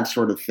training and that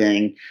sort of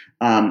thing.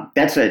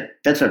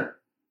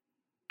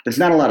 There's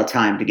not a lot of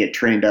time to get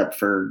trained up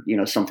for,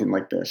 something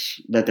like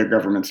this that their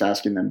government's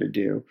asking them to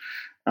do.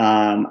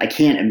 I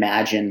can't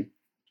imagine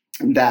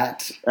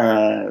that,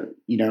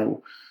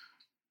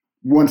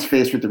 once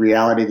faced with the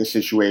reality of the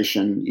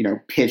situation,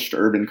 pitched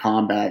urban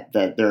combat,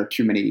 that there are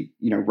too many,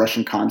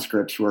 Russian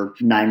conscripts who are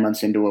 9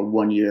 months into a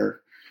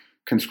 1-year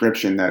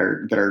conscription that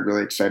are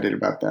really excited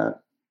about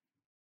that.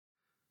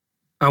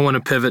 I want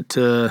to pivot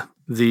to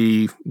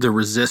the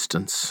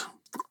resistance.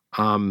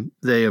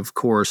 They, of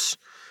course,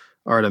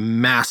 are at a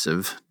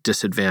massive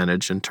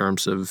disadvantage in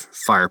terms of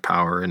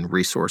firepower and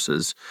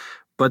resources,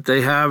 but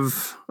they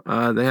have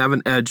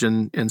an edge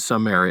in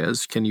some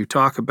areas. Can you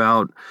talk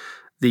about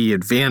the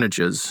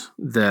advantages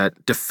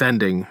that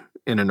defending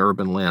in an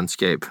urban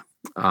landscape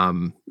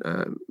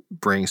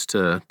brings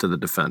to the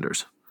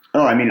defenders?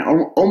 Oh, I mean,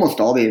 almost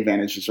all the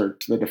advantages are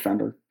to the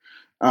defender.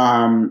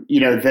 You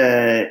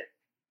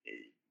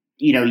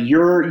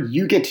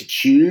get to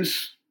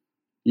choose,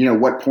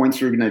 what points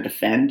you're going to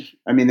defend.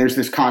 I mean, there's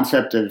this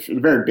concept a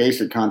very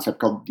basic concept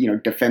called,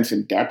 defense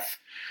in depth,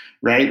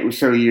 right?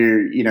 So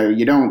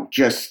you don't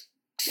just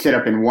sit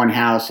up in one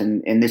house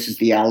and this is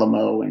the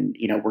Alamo and,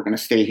 we're going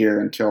to stay here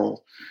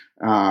until,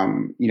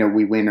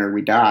 we win or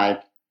we die.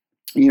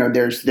 You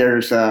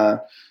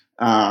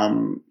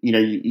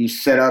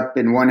set up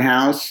in one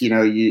house,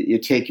 you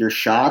take your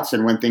shots,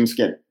 and when things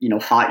get,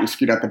 hot, you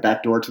scoot out the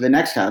back door to the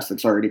next house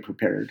that's already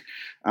prepared.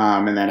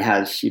 And that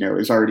has,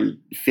 is already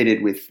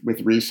fitted with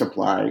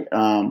resupply.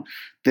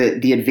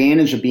 The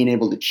advantage of being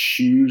able to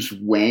choose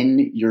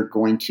when you're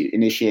going to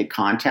initiate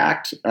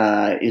contact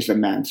is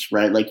immense,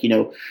 right? Like,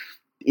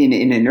 in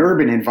an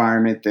urban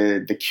environment,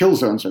 the kill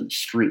zones are the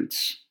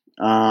streets.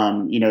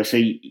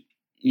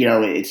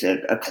 It's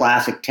a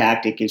classic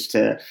tactic is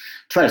to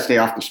try to stay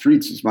off the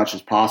streets as much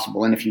as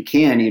possible. And if you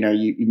can,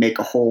 you make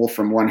a hole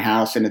from one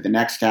house into the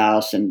next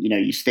house, and,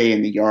 you stay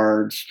in the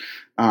yards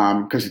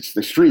because it's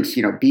the streets,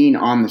 being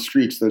on the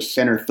streets, those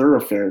center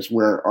thoroughfares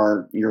where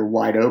you're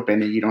wide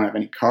open and you don't have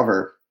any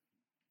cover.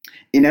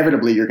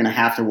 Inevitably, you're going to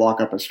have to walk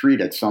up a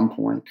street at some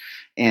point.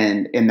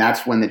 And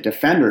that's when the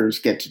defenders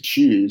get to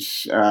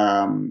choose,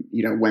 when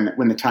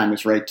the time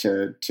is right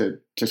to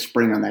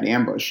spring on that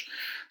ambush.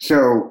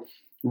 So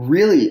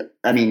really,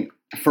 I mean,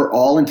 for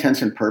all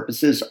intents and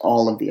purposes,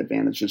 all of the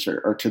advantages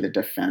are to the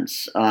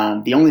defense.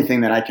 The only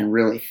thing that I can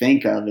really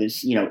think of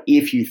is,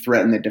 if you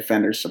threaten the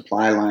defender's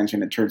supply lines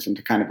and it turns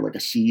into kind of like a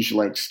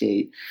siege-like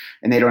state,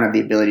 and they don't have the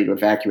ability to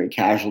evacuate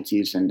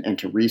casualties and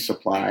to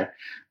resupply,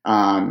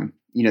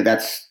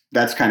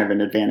 that's kind of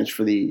an advantage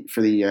for the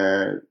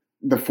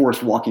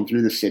force walking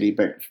through the city.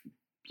 But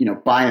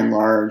by and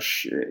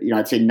large,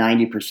 I'd say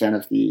 90%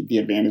 of the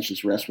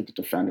advantages rest with the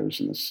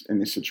defenders in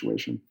this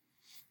situation.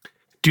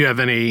 Do you have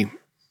any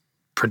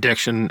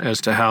prediction as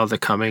to how the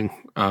coming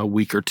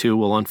week or two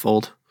will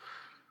unfold?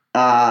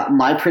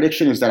 My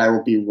prediction is that I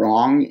will be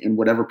wrong in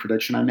whatever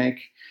prediction I make.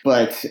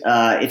 But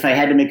if I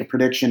had to make a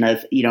prediction,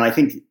 I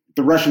think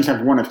the Russians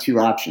have one of two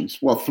options.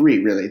 Well, three,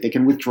 really. They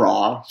can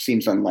withdraw,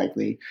 seems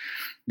unlikely.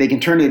 They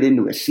can turn it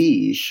into a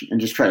siege and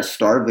just try to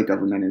starve the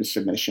government into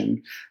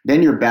submission.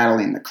 Then you're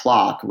battling the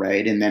clock,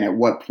 right? And then at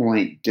what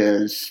point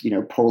does,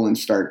 Poland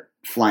start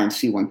flying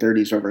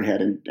C-130s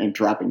overhead and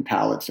dropping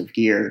pallets of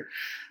gear?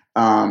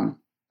 Or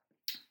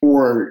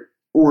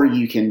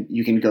you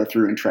can go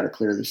through and try to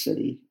clear the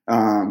city.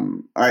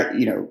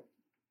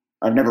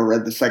 I've never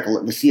read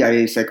the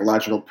CIA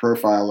psychological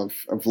profile of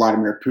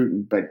Vladimir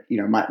Putin, but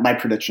my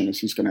prediction is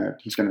he's gonna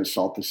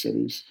assault the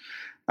cities.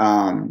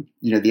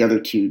 The other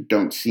two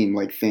don't seem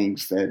like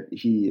things that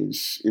he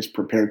is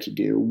prepared to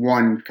do.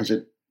 One, because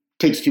it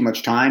takes too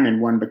much time,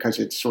 and one because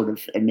it's sort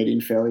of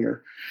admitting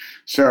failure.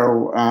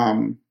 So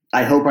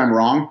I hope I'm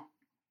wrong.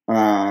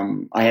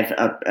 I have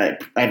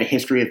a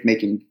history of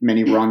making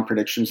many wrong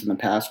predictions in the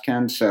past,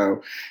 Ken.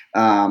 So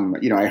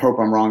I hope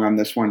I'm wrong on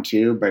this one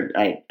too. But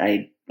I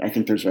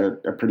think there's a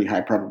pretty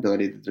high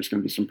probability that there's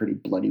going to be some pretty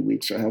bloody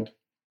weeks ahead.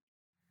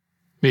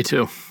 Me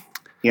too.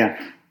 Yeah.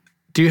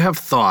 Do you have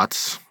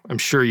thoughts? I'm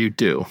sure you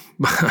do.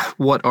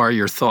 What are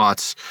your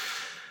thoughts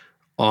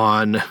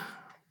on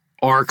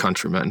our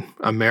countrymen,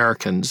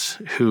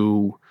 Americans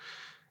who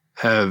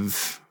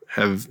have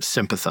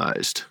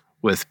sympathized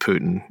with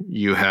Putin?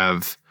 You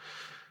have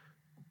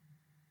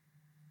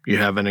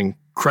an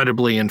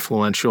incredibly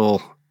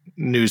influential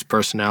news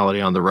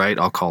personality on the right,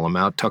 I'll call him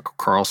out, Tucker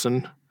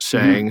Carlson,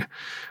 saying,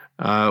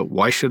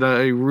 why should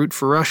I root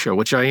for Russia,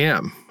 which I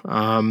am,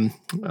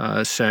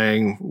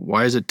 saying,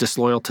 why is it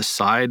disloyal to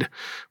side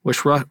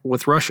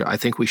with Russia? I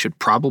think we should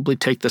probably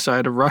take the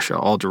side of Russia,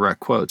 all direct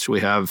quotes.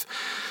 We have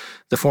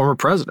the former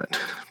president,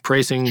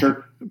 praising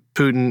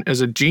Putin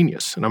as a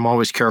genius. And I'm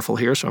always careful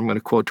here, so I'm going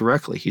to quote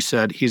directly. He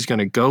said he's going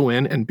to go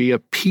in and be a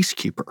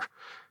peacekeeper,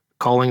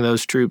 calling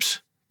those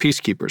troops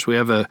peacekeepers. We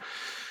have a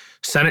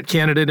Senate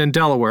candidate in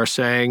Delaware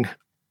saying,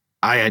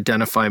 I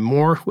identify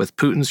more with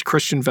Putin's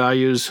Christian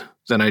values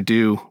than I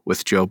do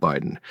with Joe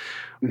Biden.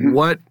 Mm-hmm.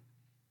 What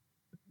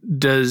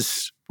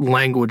does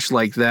language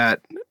like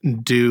that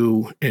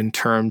do in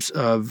terms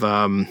of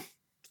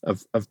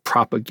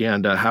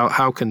propaganda?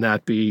 How can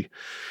that be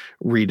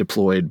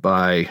redeployed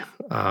by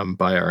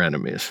our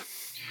enemies?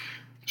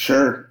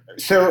 Sure.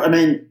 So, I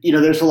mean,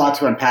 there's a lot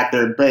to unpack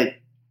there, but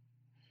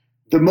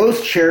the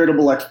most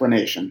charitable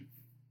explanation,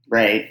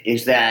 right,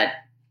 is that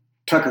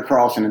Tucker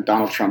Carlson and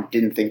Donald Trump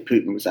didn't think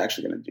Putin was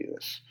actually going to do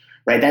this,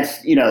 right? That's,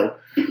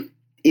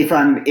 if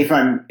I'm,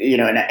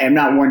 and I'm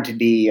not one to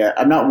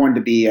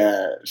be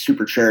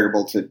super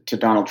charitable to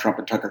Donald Trump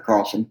and Tucker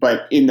Carlson,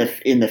 but in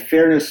the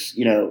fairness,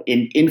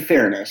 in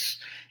fairness,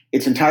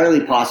 it's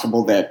entirely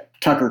possible that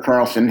Tucker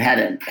Carlson had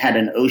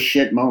an oh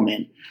shit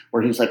moment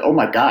where he's like, oh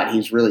my God,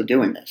 he's really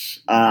doing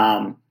this.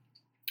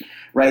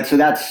 Right. So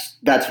that's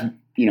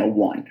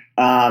one.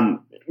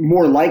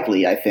 More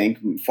likely, I think,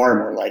 far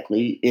more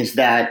likely, is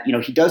that,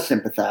 he does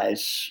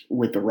sympathize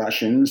with the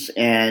Russians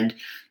and,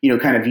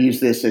 kind of use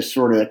this as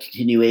sort of a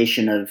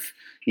continuation of,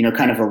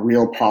 kind of a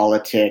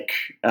realpolitik.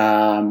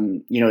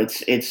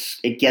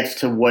 It gets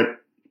to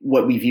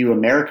what we view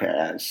America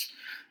as.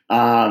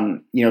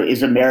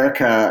 Is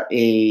America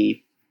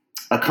a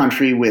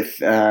country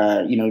with,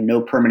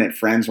 no permanent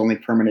friends, only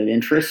permanent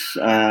interests,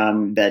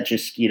 that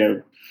just,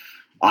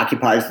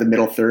 occupies the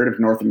middle third of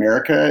North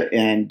America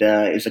and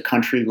is a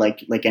country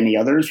like any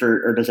others,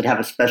 or does it have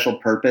a special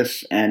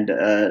purpose and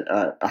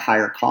a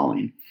higher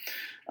calling?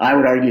 I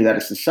would argue that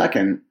it's the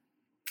second.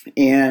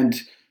 And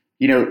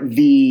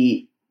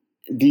the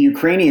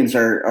Ukrainians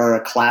are a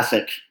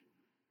classic,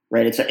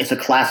 right? It's a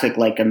classic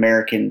like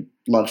American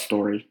love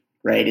story,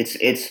 right?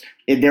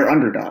 They're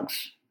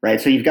underdogs,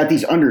 right? So you've got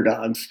these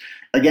underdogs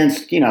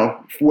against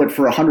what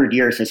for 100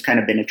 years has kind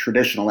of been a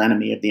traditional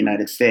enemy of the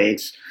United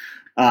States.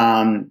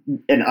 An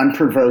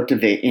unprovoked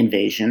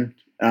invasion.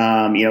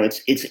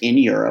 It's in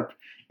Europe.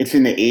 It's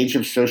in the age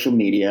of social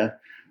media.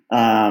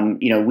 I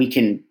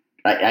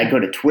go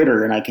to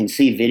Twitter and I can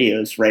see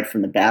videos right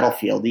from the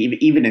battlefield.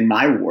 Even in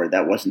my war,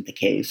 that wasn't the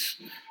case.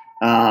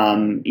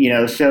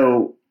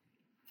 So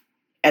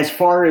as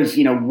far as,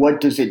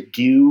 what does it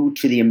do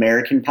to the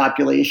American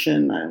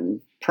population?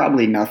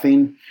 Probably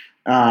nothing.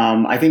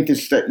 I think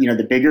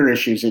the bigger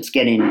issue is it's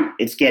getting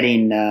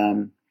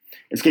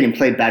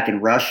played back in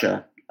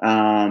Russia.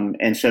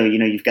 And so,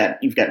 you've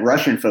got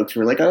Russian folks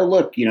who are like, oh,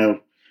 look,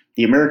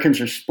 the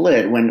Americans are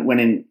split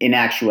when in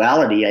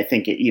actuality, I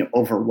think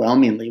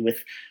overwhelmingly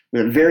with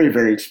a very,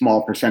 very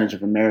small percentage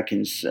of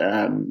Americans,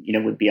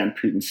 would be on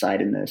Putin's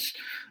side in this.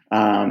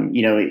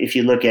 If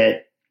you look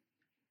at,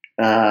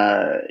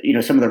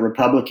 some of the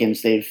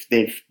Republicans,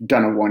 they've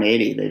done a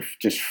 180, they've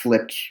just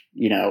flipped,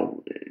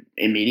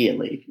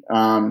 immediately.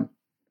 And,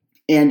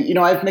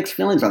 I have mixed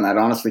feelings on that,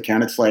 honestly,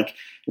 Ken. It's like,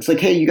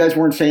 hey, you guys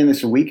weren't saying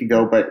this a week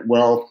ago, but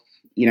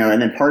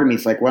and then part of me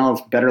is like, well,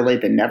 it's better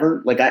late than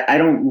never. Like, I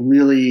don't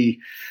really,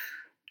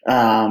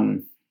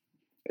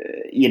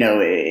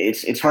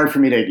 it's hard for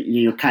me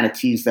to, kind of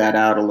tease that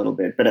out a little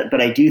bit,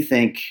 but I do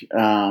think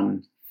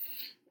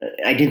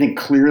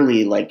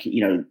clearly, like,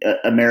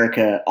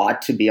 America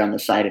ought to be on the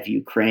side of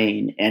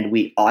Ukraine, and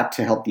we ought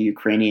to help the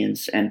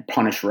Ukrainians and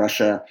punish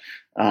Russia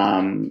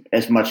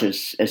as much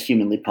as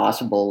humanly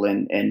possible,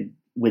 and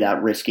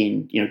without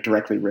risking,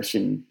 directly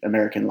risking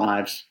American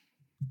lives.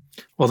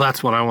 Well,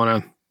 that's what I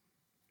want to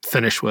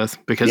finish with,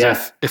 because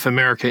if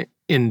America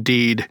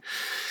indeed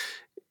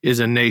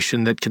is a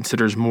nation that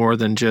considers more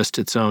than just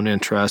its own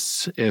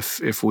interests,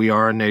 if we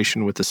are a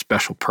nation with a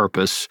special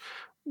purpose,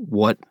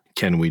 what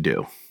can we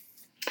do?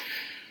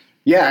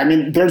 Yeah, I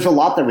mean, there's a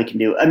lot that we can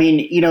do. I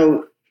mean,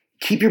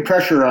 keep your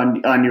pressure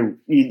on your,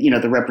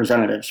 the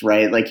representatives,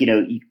 right? Like,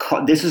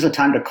 this is a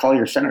time to call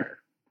your senator,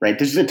 right?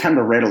 This is a time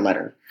to write a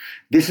letter.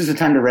 This is a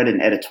time to write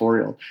an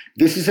editorial.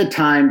 This is a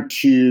time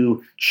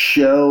to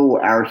show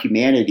our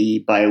humanity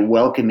by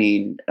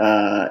welcoming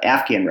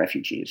Afghan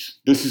refugees.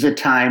 This is a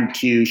time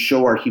to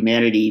show our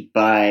humanity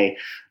by,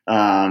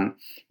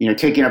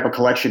 taking up a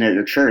collection at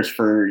your church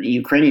for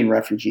Ukrainian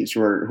refugees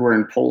who are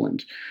in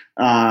Poland.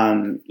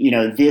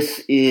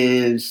 This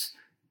is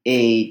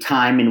a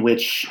time in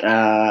which,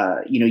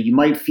 you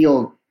might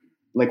feel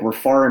like we're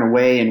far and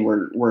away and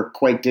we're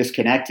quite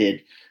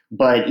disconnected.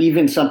 But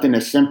even something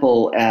as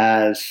simple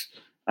as,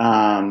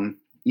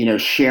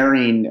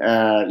 sharing,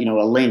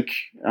 a link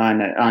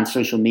on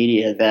social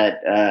media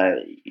that,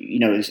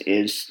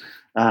 is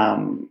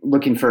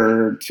looking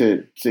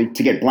to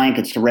get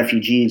blankets to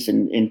refugees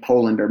in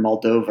Poland or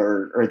Moldova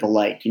or the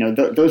like.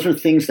 Those are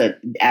things that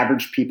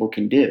average people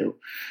can do.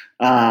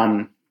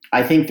 I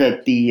think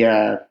that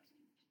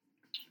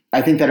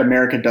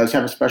America does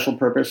have a special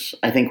purpose.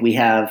 I think we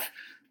have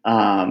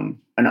an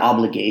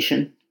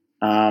obligation.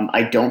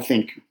 I don't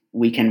think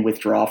we can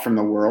withdraw from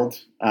the world.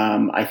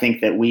 I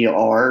think that we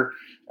are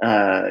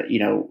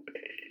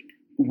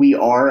we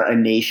are a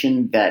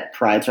nation that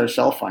prides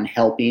ourselves on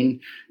helping.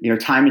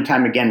 Time and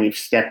time again, we've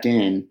stepped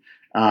in.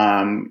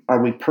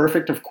 Are we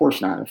perfect? Of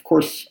course not. Of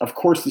course,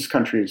 this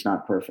country is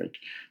not perfect.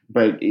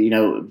 But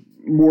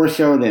more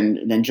so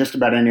than just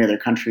about any other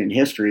country in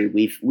history,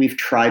 we've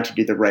tried to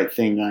do the right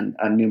thing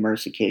on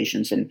numerous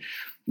occasions. And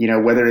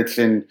whether it's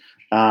in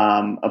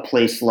a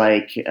place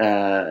like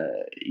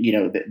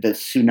the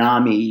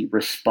tsunami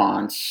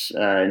response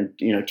in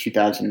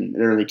 2000,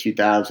 early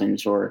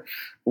 2000s,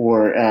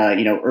 or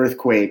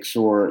earthquakes,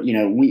 or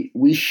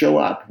we show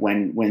up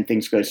when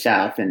things go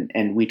south,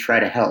 and we try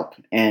to help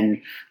and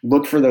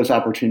look for those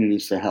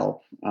opportunities to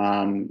help.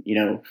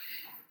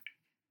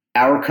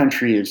 Our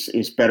country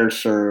is better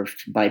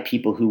served by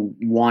people who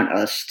want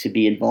us to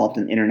be involved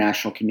in the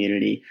international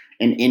community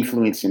and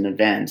influence in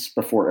events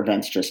before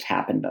events just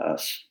happen to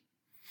us.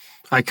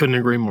 I couldn't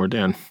agree more,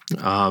 Dan.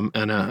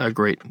 And a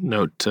great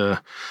note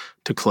to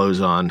close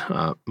on.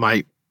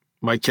 My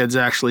kids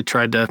actually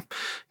tried to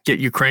get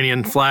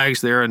Ukrainian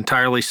flags. They're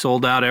entirely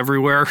sold out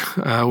everywhere.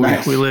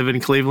 Nice. We live in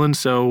Cleveland,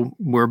 so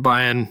we're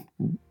buying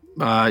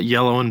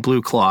yellow and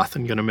blue cloth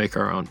and going to make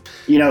our own.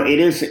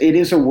 It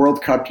is a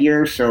World Cup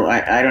year, so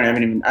I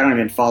don't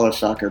even follow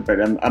soccer, but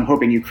I'm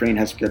hoping Ukraine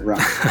has a good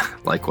run.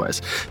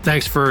 Likewise.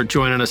 Thanks for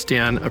joining us,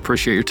 Dan.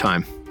 Appreciate your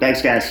time.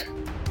 Thanks, guys.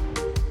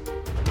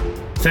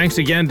 Thanks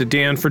again to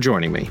Dan for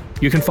joining me.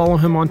 You can follow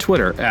him on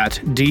Twitter at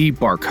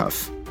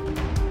 @dbarkhuff.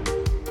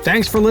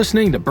 Thanks for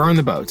listening to Burn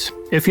the Boats.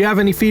 If you have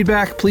any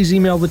feedback, please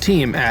email the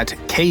team at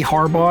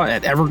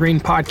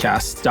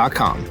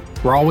kharbaugh@evergreenpodcasts.com.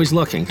 We're always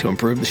looking to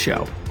improve the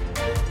show.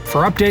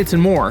 For updates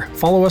and more,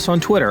 follow us on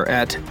Twitter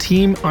at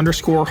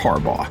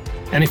 @team_Harbaugh.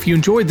 And if you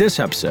enjoyed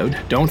this episode,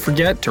 don't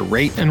forget to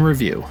rate and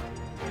review.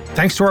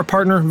 Thanks to our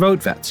partner,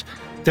 VoteVets.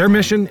 Their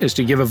mission is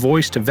to give a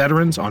voice to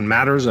veterans on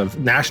matters of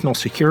national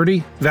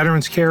security,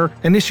 veterans care,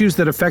 and issues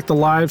that affect the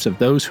lives of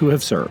those who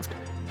have served.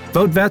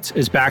 VoteVets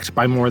is backed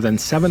by more than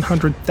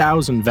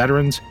 700,000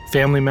 veterans,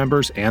 family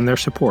members, and their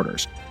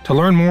supporters. To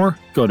learn more,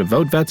 go to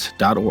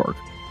votevets.org.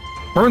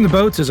 Burn the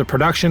Boats is a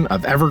production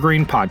of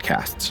Evergreen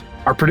Podcasts.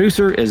 Our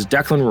producer is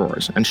Declan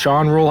Roars, and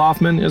Sean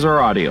Rule-Hoffman is our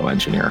audio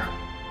engineer.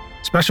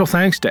 Special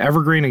thanks to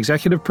Evergreen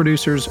executive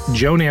producers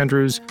Joan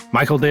Andrews,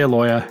 Michael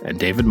DeAloia, and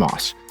David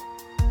Moss.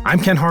 I'm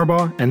Ken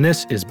Harbaugh, and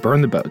this is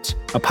Burn the Boats,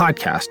 a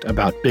podcast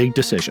about big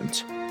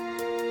decisions.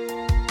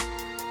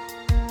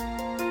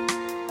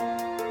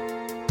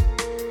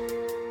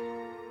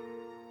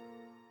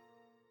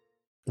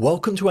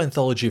 Welcome to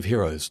Anthology of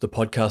Heroes, the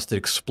podcast that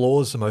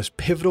explores the most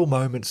pivotal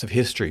moments of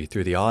history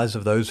through the eyes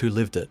of those who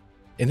lived it.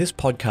 In this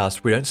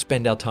podcast, we don't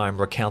spend our time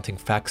recounting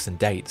facts and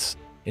dates.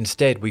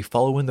 Instead, we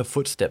follow in the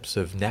footsteps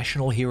of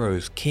national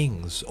heroes,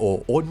 kings,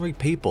 or ordinary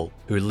people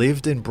who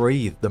lived and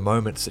breathed the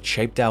moments that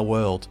shaped our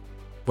world.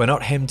 We're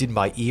not hemmed in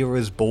by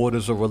eras,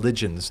 borders, or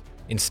religions.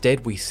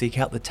 Instead, we seek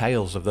out the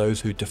tales of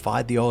those who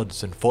defied the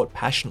odds and fought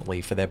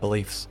passionately for their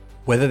beliefs.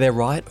 Whether they're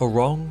right or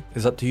wrong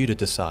is up to you to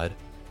decide.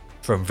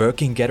 From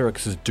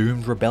Vercingetorix's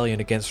doomed rebellion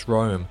against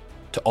Rome,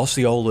 to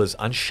Osceola's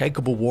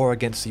unshakable war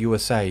against the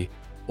USA,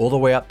 all the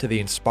way up to the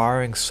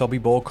inspiring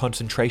Sobibor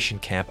concentration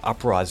camp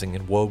uprising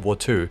in World War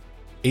II,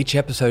 each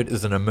episode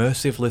is an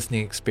immersive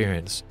listening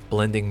experience,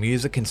 blending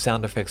music and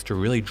sound effects to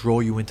really draw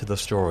you into the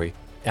story.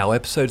 Our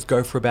episodes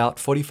go for about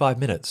 45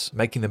 minutes,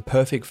 making them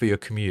perfect for your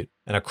commute,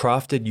 and are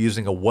crafted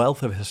using a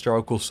wealth of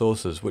historical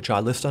sources, which I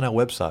list on our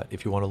website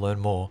if you want to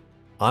learn more.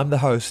 I'm the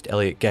host,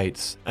 Elliot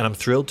Gates, and I'm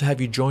thrilled to have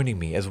you joining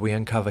me as we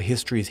uncover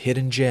history's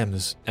hidden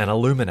gems and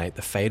illuminate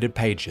the faded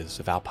pages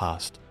of our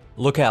past.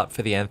 Look out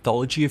for the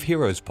Anthology of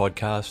Heroes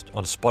podcast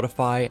on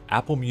Spotify,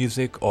 Apple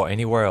Music, or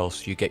anywhere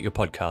else you get your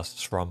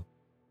podcasts from.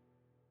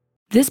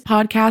 This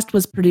podcast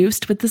was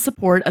produced with the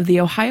support of the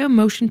Ohio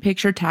Motion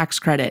Picture Tax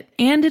Credit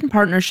and in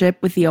partnership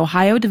with the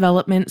Ohio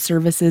Development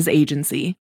Services Agency.